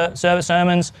record service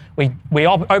sermons. We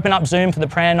open up Zoom for the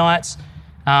prayer nights.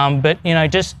 But,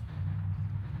 just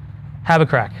have a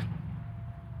crack.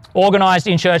 Organised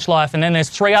in church life. And then there's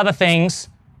 3 other things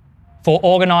for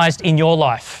organised in your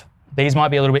life. These might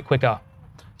be a little bit quicker.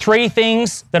 3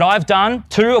 things that I've done,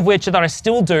 2 of which that I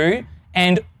still do,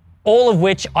 and all of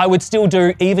which I would still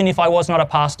do even if I was not a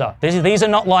pastor. These are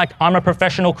not like I'm a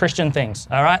professional Christian things,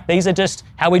 all right? These are just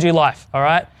how we do life, all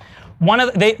right? One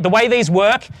of the way these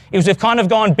work is we've kind of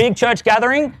gone big church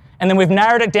gathering, and then we've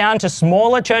narrowed it down to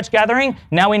smaller church gathering.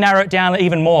 Now we narrow it down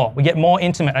even more. We get more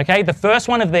intimate, okay? The first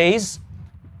one of these,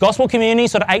 gospel community,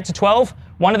 sort of 8 to 12,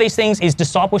 one of these things is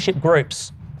discipleship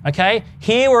groups, okay?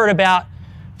 Here we're at about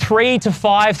 3 to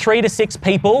 5, 3 to 6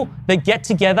 people that get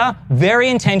together very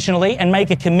intentionally and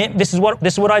make a commitment. This is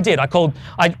what I did. I called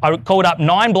up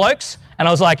 9 blokes and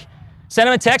I was like, send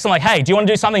them a text. I'm like, hey, do you want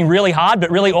to do something really hard but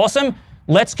really awesome?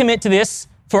 Let's commit to this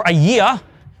for a year.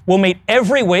 We'll meet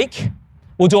every week.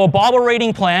 We'll do a Bible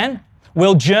reading plan.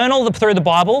 We'll journal through the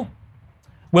Bible.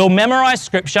 We'll memorize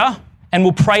scripture and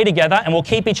we'll pray together and we'll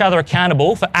keep each other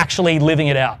accountable for actually living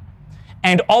it out.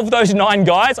 And of those 9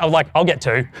 guys, I was like, I'll get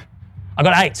 2. I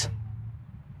got 8.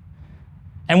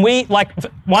 And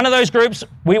one of those groups,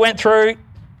 we went through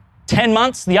 10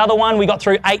 months. The other one, we got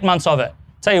through 8 months of it.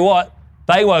 Tell you what,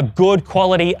 they were good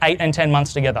quality 8 and 10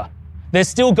 months together. There's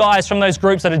still guys from those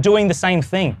groups that are doing the same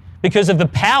thing because of the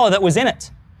power that was in it.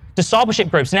 Discipleship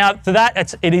groups. Now, for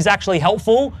that, it is actually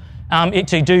helpful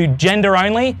to do gender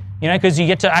only, because you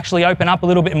get to actually open up a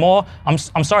little bit more.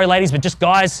 I'm sorry, ladies, but just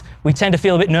guys, we tend to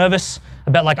feel a bit nervous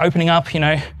about opening up,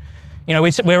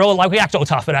 we're all we act all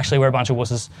tough, but actually we're a bunch of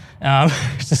wusses.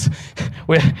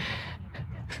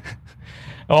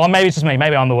 Or maybe it's just me.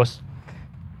 Maybe I'm the wuss.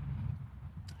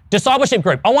 Discipleship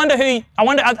group. I wonder,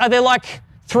 are there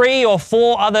 3 or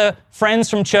 4 other friends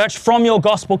from church from your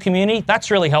gospel community? That's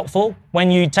really helpful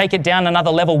when you take it down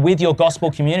another level with your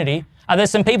gospel community. Are there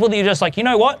some people that you're just you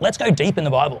know what? Let's go deep in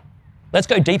the Bible. Let's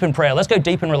go deep in prayer. Let's go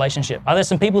deep in relationship. Are there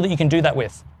some people that you can do that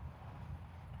with?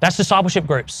 That's discipleship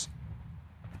groups.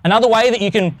 Another way that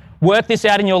you can work this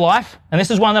out in your life, and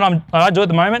this is one that I do at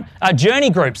the moment, are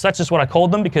journey groups. That's just what I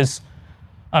called them because,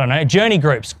 journey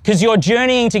groups. Because you're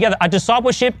journeying together. A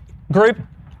discipleship group,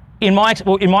 in my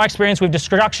experience, we've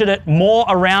structured it more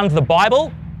around the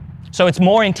Bible. So it's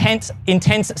more intense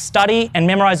study and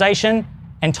memorization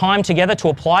and time together to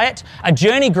apply it. A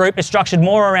journey group is structured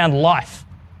more around life.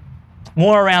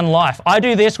 I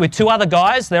do this with 2 other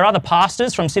guys. They're other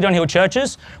pastors from City on Hill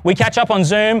churches. We catch up on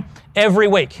Zoom every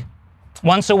week,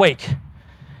 once a week.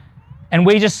 And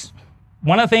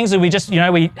one of the things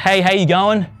that hey, how you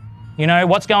going?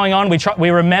 What's going on? We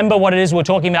remember what it is we were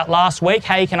talking about last week.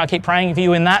 Hey, can I keep praying for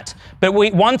you in that? But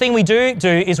one thing we do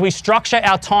is we structure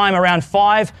our time around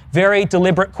 5 very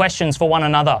deliberate questions for one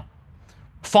another.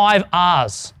 5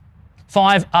 R's.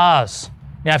 5 R's.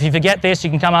 Now, if you forget this, you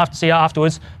can come see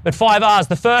afterwards. But 5 R's.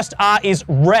 The first R is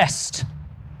rest.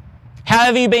 How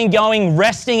have you been going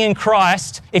resting in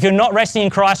Christ? If you're not resting in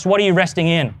Christ, what are you resting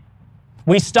in?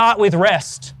 We start with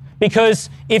rest. Because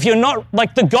if you're not,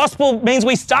 the gospel means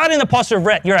we start in the posture of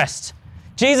rest.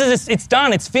 Jesus, it's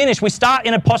done, it's finished. We start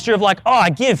in a posture of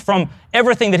I give from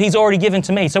everything that he's already given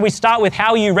to me. So we start with,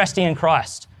 how are you resting in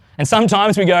Christ? And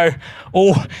sometimes we go,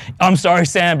 oh, I'm sorry,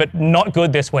 Sam, but not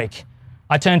good this week.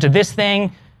 I turned to this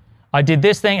thing, I did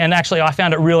this thing, and actually I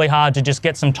found it really hard to just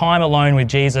get some time alone with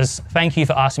Jesus. Thank you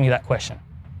for asking me that question.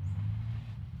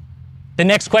 The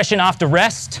next question after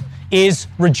rest is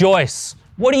rejoice.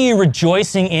 What are you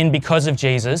rejoicing in because of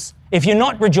Jesus? If you're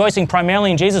not rejoicing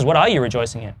primarily in Jesus, what are you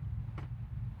rejoicing in?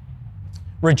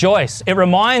 Rejoice. It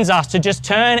reminds us to just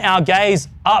turn our gaze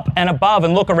up and above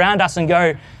and look around us and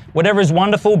go, whatever is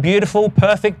wonderful, beautiful,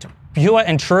 perfect, pure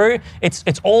and true, it's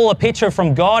all a picture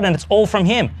from God and it's all from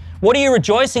him. What are you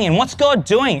rejoicing in? What's God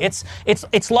doing? It's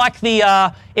like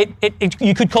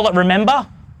you could call it remember.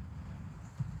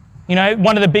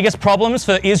 One of the biggest problems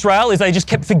for Israel is they just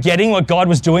kept forgetting what God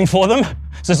was doing for them.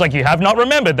 So it's you have not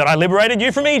remembered that I liberated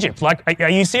you from Egypt. Are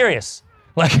you serious?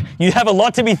 You have a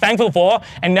lot to be thankful for,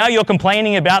 and now you're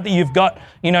complaining about that you've got,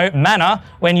 manna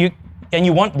when you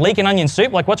want leek and onion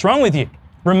soup. What's wrong with you?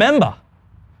 Remember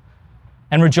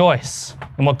and rejoice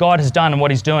in what God has done and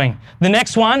what he's doing. The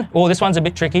next one, this one's a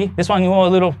bit tricky. This one, a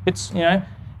little bit,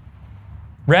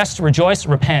 rest, rejoice,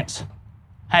 repent.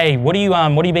 Hey, what do you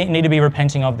need to be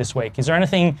repenting of this week? Is there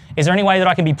any way that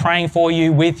I can be praying for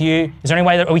you, with you? Is there any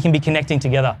way that we can be connecting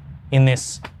together in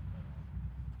this?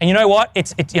 And you know what?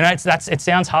 It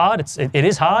sounds hard. It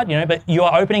is hard, but you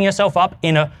are opening yourself up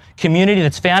in a community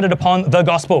that's founded upon the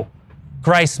gospel.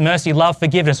 Grace, mercy, love,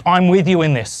 forgiveness. I'm with you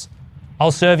in this.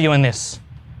 I'll serve you in this.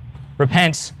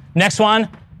 Repent. Next one,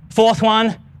 fourth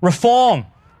one, reform.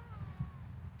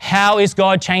 How is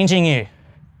God changing you?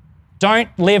 Don't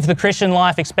live the Christian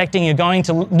life expecting you're going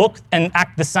to look and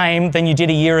act the same than you did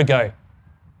a year ago.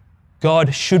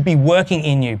 God should be working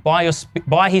in you by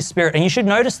His Spirit, and you should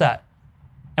notice that.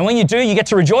 And when you do, you get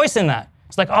to rejoice in that.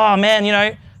 It's like, oh man,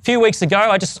 a few weeks ago,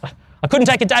 I couldn't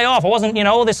take a day off. I wasn't,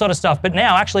 all this sort of stuff. But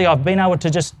now actually I've been able to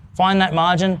just find that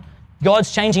margin.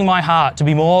 God's changing my heart to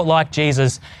be more like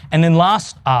Jesus. And then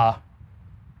last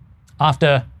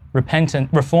after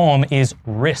reform is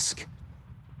risk.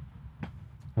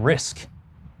 Risk.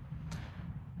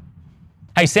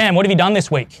 Hey Sam, what have you done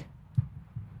this week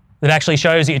that actually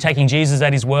shows that you're taking Jesus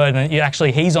at His word and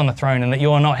that He's on the throne and that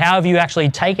you're not? How have you actually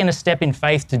taken a step in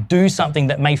faith to do something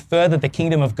that may further the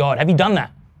kingdom of God? Have you done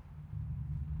that?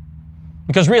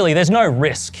 Because really, there's no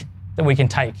risk that we can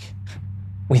take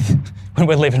when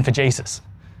we're living for Jesus.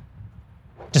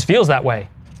 It just feels that way.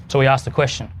 So we ask the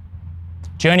question.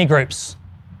 Journey groups.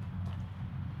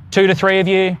 2 to 3 of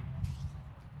you,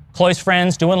 close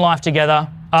friends, doing life together.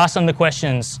 Ask them the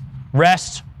questions.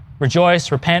 Rest,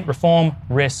 rejoice, repent, reform,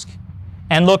 risk.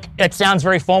 And look, it sounds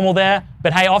very formal there,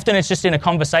 but hey, often it's just in a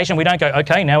conversation. We don't go,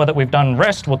 okay, now that we've done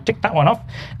rest, we'll tick that one off.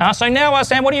 So now,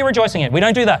 Sam, what are you rejoicing in? We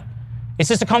don't do that. It's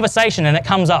just a conversation and it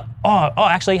comes up.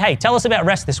 Actually, hey, tell us about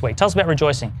rest this week. Tell us about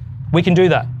rejoicing. We can do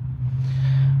that.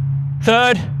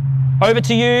 Third, over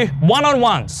to you,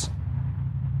 one-on-ones.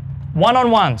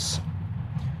 One-on-ones.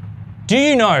 Do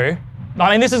you know,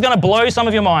 this is going to blow some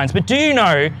of your minds, but do you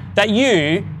know that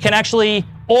you can actually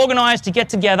organise to get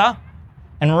together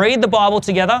and read the Bible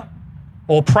together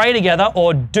or pray together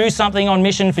or do something on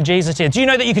mission for Jesus here? Do you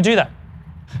know that you could do that?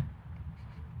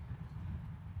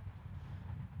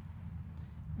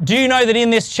 Do you know that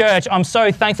in this church, I'm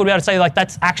so thankful to be able to say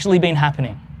that's actually been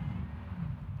happening.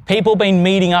 People been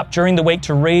meeting up during the week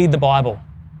to read the Bible.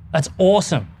 That's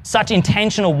awesome. Such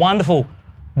intentional, wonderful,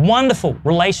 wonderful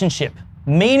relationship,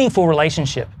 meaningful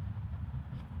relationship.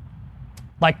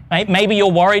 Maybe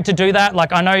you're worried to do that.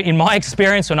 I know in my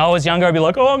experience when I was younger, I'd be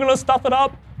like, I'm going to stuff it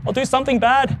up. I'll do something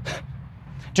bad.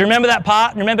 Do you remember that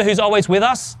part? Remember who's always with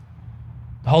us?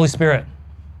 The Holy Spirit.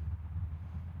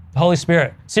 The Holy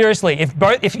Spirit. Seriously, if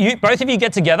both of you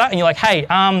get together and you're like, hey,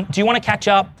 do you want to catch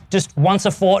up just once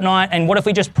a fortnight? And what if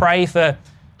we just pray for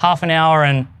half an hour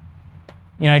and,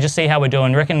 just see how we're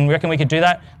doing? Reckon we could do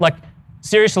that?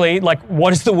 Seriously,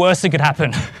 what is the worst that could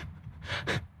happen?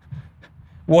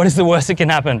 What is the worst that can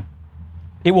happen?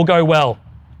 It will go well.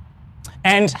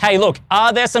 And hey, look,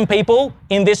 are there some people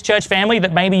in this church family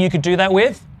that maybe you could do that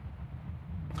with?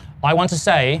 I want to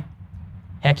say,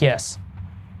 heck yes.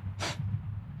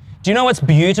 Do you know what's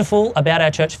beautiful about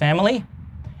our church family?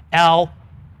 Our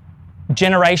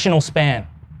generational span.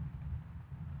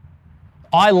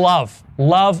 I love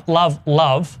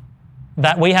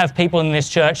that we have people in this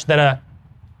church that are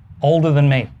older than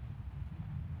me.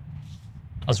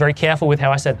 I was very careful with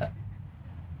how I said that.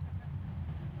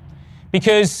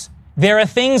 Because there are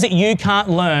things that you can't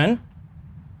learn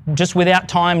just without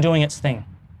time doing its thing.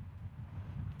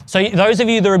 So those of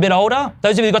you that are a bit older,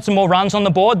 those of you that got some more runs on the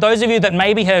board, those of you that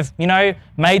maybe have,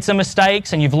 made some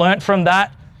mistakes and you've learnt from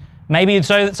that, maybe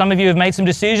so that some of you have made some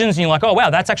decisions and you're like, oh wow,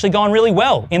 that's actually gone really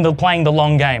well in playing the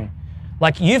long game.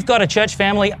 You've got a church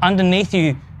family underneath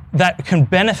you that can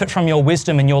benefit from your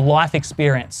wisdom and your life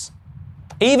experience.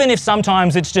 Even if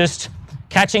sometimes it's just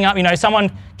catching up,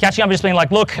 someone catching up and just being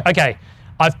like, look, okay,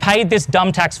 I've paid this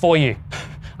dumb tax for you.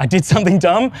 I did something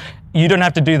dumb. You don't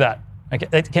have to do that. Okay,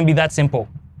 it can be that simple.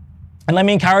 And let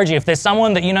me encourage you, if there's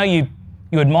someone that you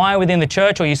admire within the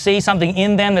church or you see something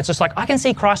in them that's just I can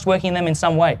see Christ working in them in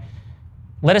some way.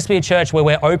 Let us be a church where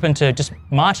we're open to just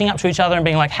marching up to each other and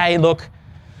being like, hey, look,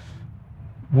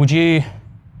 would you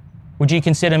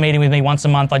consider meeting with me once a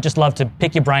month? I'd just love to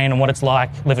pick your brain on what it's like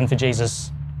living for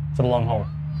Jesus for the long haul.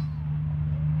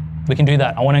 We can do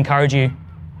that. I want to encourage you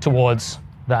towards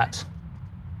that.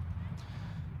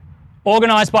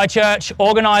 Organised by church,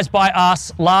 organised by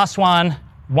us. Last one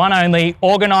only,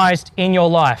 organised in your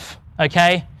life,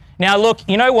 okay? Now look,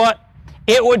 you know what?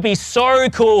 It would be so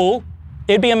cool,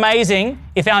 it'd be amazing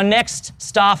if our next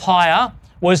staff hire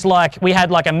was we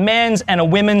had a men's and a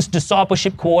women's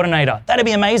discipleship coordinator. That'd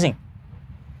be amazing.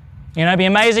 It'd be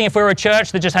amazing if we were a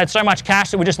church that just had so much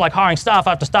cash that we're just hiring staff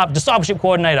after staff, discipleship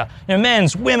coordinator,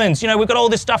 men's, women's, we've got all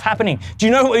this stuff happening. Do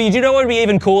you know what would be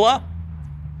even cooler?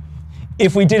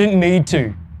 If we didn't need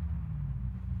to.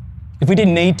 If we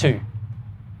didn't need to.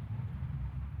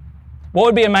 What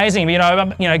would be amazing,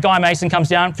 Guy Mason comes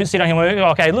down, sit on him,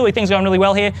 okay, Louis, things are going really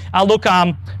well here. Look,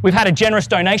 we've had a generous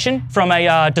donation from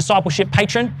a discipleship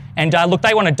patron, and look,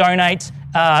 they want to donate,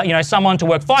 someone to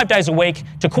work 5 days a week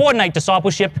to coordinate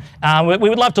discipleship. We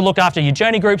would love to look after your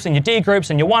journey groups and your D groups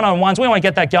and your one-on-ones. We want to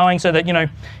get that going so that,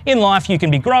 in life you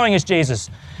can be growing as Jesus.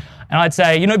 And I'd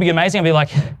say, it'd be amazing. I'd be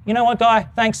like, you know what, Guy,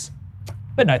 thanks,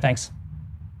 but no thanks.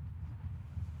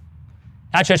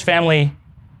 Our church family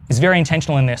is very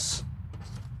intentional in this.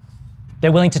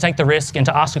 They're willing to take the risk and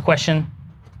to ask a question.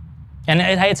 And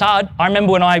hey, it's hard. I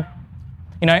remember when I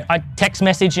text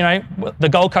message, the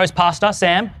Gold Coast pastor,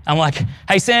 Sam. I'm like,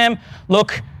 hey, Sam,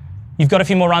 look, you've got a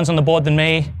few more runs on the board than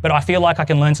me, but I feel like I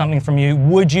can learn something from you.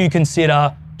 Would you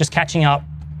consider just catching up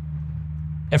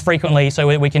frequently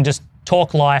so we can just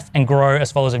talk life and grow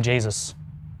as followers of Jesus?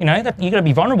 You've got to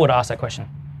be vulnerable to ask that question.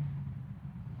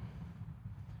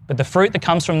 But the fruit that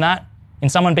comes from that, in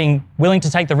someone being willing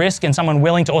to take the risk and someone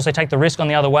willing to also take the risk on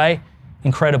the other way,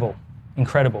 incredible,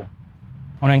 incredible.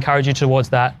 I want to encourage you towards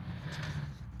that.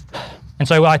 And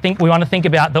so I think we want to think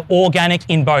about the organic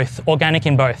in both.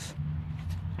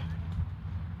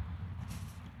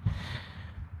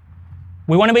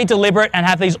 We want to be deliberate and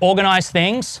have these organized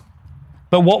things,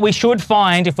 but what we should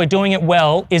find if we're doing it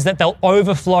well is that they'll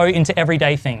overflow into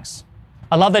everyday things.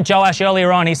 I love that Joash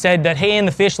earlier on, he said that he and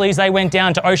the Fishleys, they went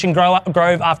down to Ocean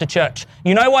Grove after church.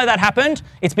 You know why that happened?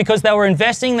 It's because they were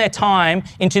investing their time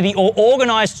into the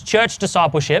organized church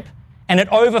discipleship, and it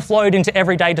overflowed into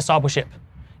everyday discipleship.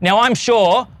 Now, I'm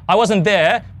sure, I wasn't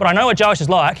there, but I know what Joash is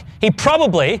like. He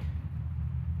probably,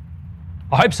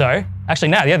 I hope so. Actually,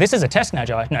 no, yeah, this is a test now,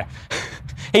 Joash. No.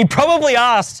 He probably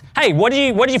asked, hey, what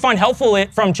did you find helpful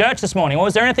from church this morning? Or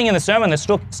was there anything in the sermon that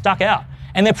stuck out?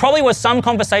 And there probably was some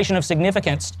conversation of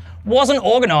significance. Wasn't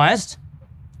organized,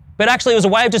 but actually it was a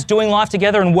way of just doing life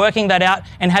together and working that out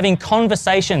and having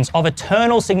conversations of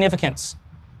eternal significance.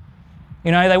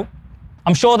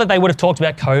 I'm sure that they would have talked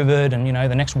about COVID and,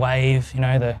 the next wave,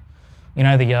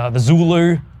 the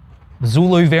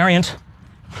Zulu variant.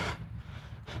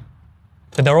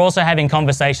 But they're also having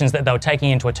conversations that they were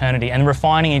taking into eternity and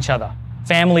refining each other.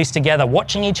 Families together,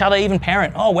 watching each other even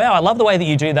parent. Oh, wow, I love the way that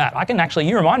you do that.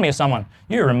 You remind me of someone.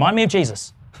 You remind me of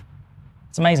Jesus.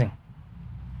 It's amazing.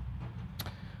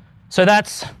 So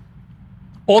that's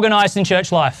organized in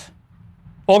church life.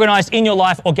 Organized in your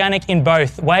life, organic in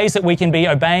both. Ways that we can be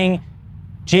obeying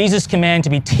Jesus' command to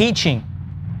be teaching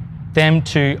them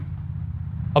to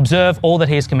observe all that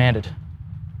he has commanded.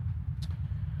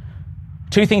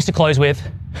 2 things to close with.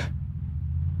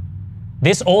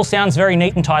 This all sounds very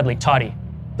neat and tidy,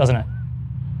 doesn't it?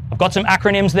 I've got some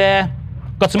acronyms there,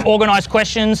 got some organized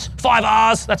questions, 5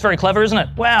 R's. That's very clever, isn't it?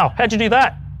 Wow, how'd you do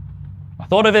that? I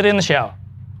thought of it in the shower.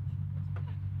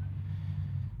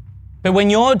 But when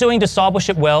you're doing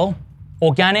discipleship well,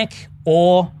 organic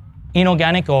or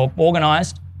inorganic or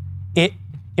organized, if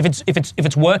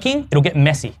it's working, it'll get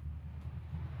messy.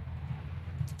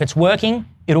 If it's working,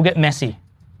 it'll get messy.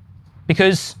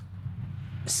 Because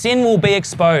sin will be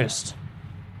exposed.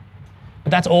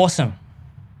 But that's awesome.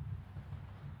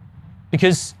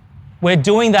 Because we're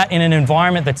doing that in an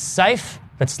environment that's safe,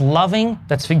 that's loving,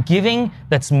 that's forgiving,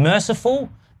 that's merciful,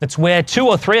 that's where 2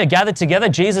 or 3 are gathered together.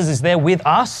 Jesus is there with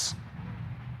us.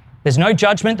 There's no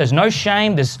judgment, there's no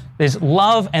shame, there's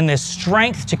love and there's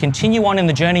strength to continue on in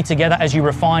the journey together as you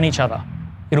refine each other.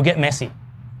 It'll get messy.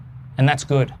 And that's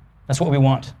good. That's what we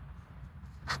want.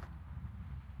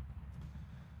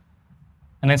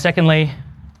 And then secondly,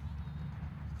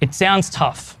 it sounds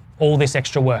tough, all this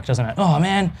extra work, doesn't it? Oh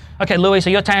man, okay, Louis,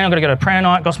 so you're saying I've got to go to prayer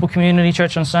night, gospel community,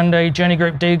 church on Sunday, journey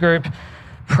group, D group,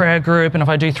 prayer group, and if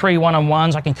I do 3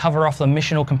 one-on-ones, I can cover off the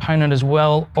missional component as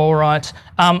well. All right.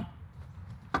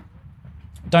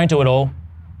 Don't do it all.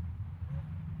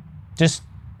 Just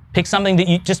pick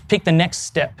pick the next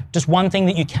step, just one thing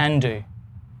that you can do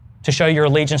to show your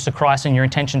allegiance to Christ and your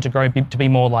intention to grow, to be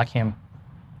more like him.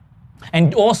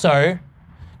 And also,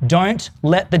 don't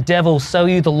let the devil sell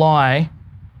you the lie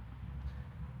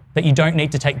that you don't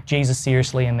need to take Jesus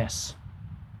seriously in this.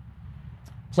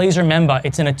 Please remember,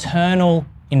 it's an eternal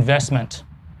investment.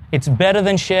 It's better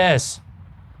than shares.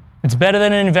 It's better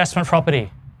than an investment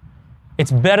property.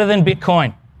 It's better than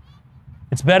Bitcoin.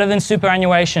 It's better than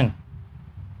superannuation.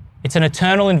 It's an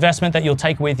eternal investment that you'll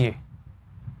take with you.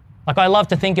 Like I love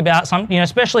to think about some,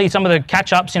 especially some of the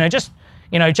catch-ups,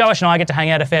 Joash and I get to hang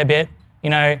out a fair bit,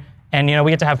 and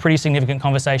we get to have pretty significant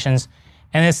conversations.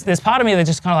 And there's part of me that's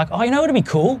just kind of like, oh, it'd be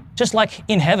cool, just like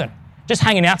in heaven, just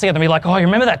hanging out together and be like, oh, you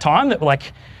remember that time that we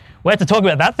had to talk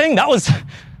about that thing? That was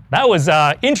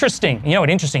interesting. You know what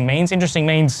interesting means? Interesting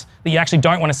means that you actually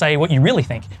don't want to say what you really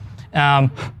think.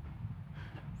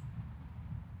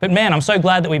 But man, I'm so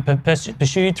glad that we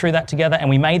pursued through that together and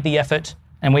we made the effort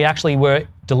and we actually were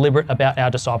deliberate about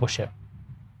our discipleship.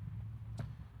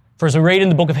 For as we read in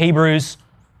the book of Hebrews,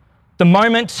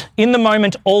 in the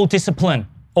moment, all discipline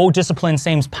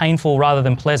seems painful rather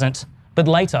than pleasant, but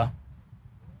later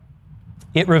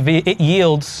it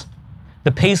yields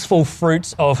the peaceful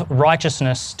fruits of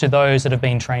righteousness to those that have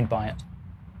been trained by it.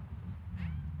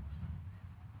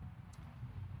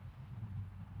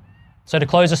 So to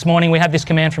close this morning, we have this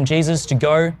command from Jesus to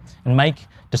go and make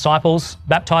disciples,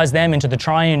 baptize them into the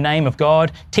triune name of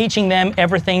God, teaching them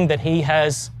everything that He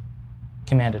has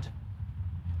commanded.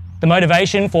 The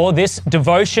motivation for this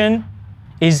devotion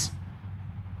is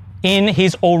in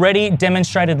His already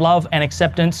demonstrated love and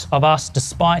acceptance of us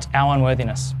despite our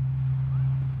unworthiness.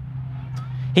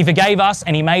 He forgave us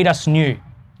and He made us new.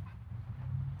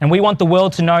 And we want the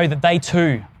world to know that they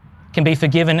too can be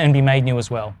forgiven and be made new as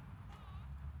well.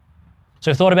 So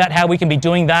I've thought about how we can be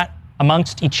doing that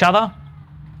amongst each other,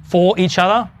 for each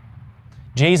other.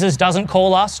 Jesus doesn't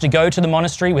call us to go to the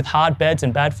monastery with hard beds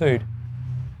and bad food.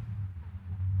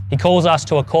 He calls us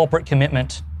to a corporate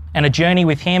commitment and a journey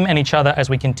with Him and each other as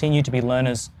we continue to be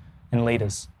learners and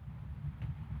leaders.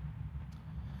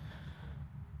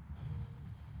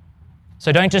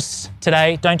 So don't just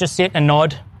sit and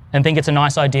nod and think it's a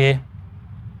nice idea.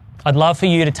 I'd love for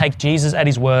you to take Jesus at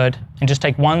His word and just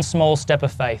take one small step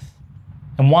of faith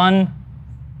and one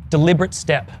deliberate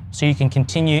step so you can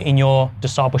continue in your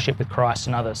discipleship with Christ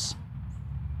and others.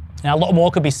 Now, a lot more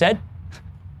could be said,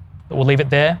 but we'll leave it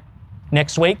there.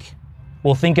 Next week,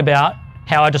 we'll think about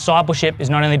how our discipleship is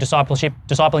not only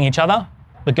discipling each other,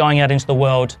 but going out into the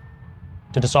world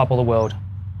to disciple the world.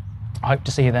 I hope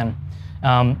to see you then.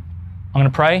 I'm going to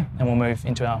pray and we'll move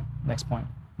into our next point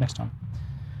next time.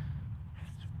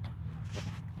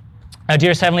 Our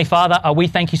dearest Heavenly Father, we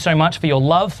thank You so much for Your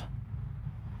love.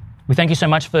 We thank You so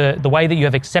much for the way that You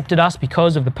have accepted us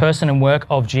because of the person and work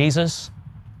of Jesus.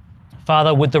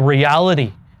 Father, with the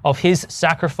reality of His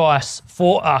sacrifice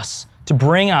for us to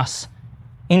bring us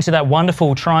into that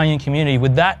wonderful triune community,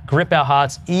 would that grip our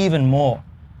hearts even more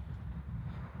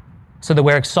so that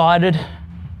we're excited,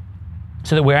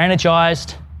 so that we're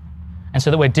energized, and so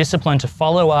that we're disciplined to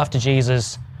follow after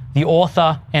Jesus, the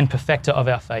author and perfecter of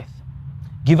our faith.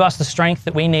 Give us the strength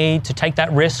that we need to take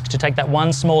that risk, to take that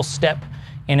one small step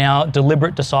in our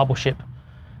deliberate discipleship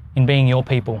in being Your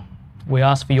people. We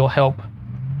ask for Your help,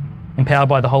 empowered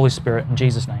by the Holy Spirit, in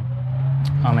Jesus' name.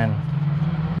 Amen.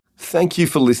 Thank you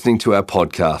for listening to our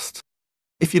podcast.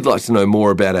 If you'd like to know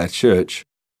more about our church,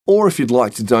 or if you'd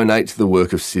like to donate to the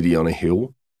work of City on a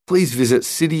Hill, please visit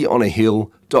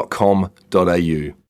cityonahill.com.au.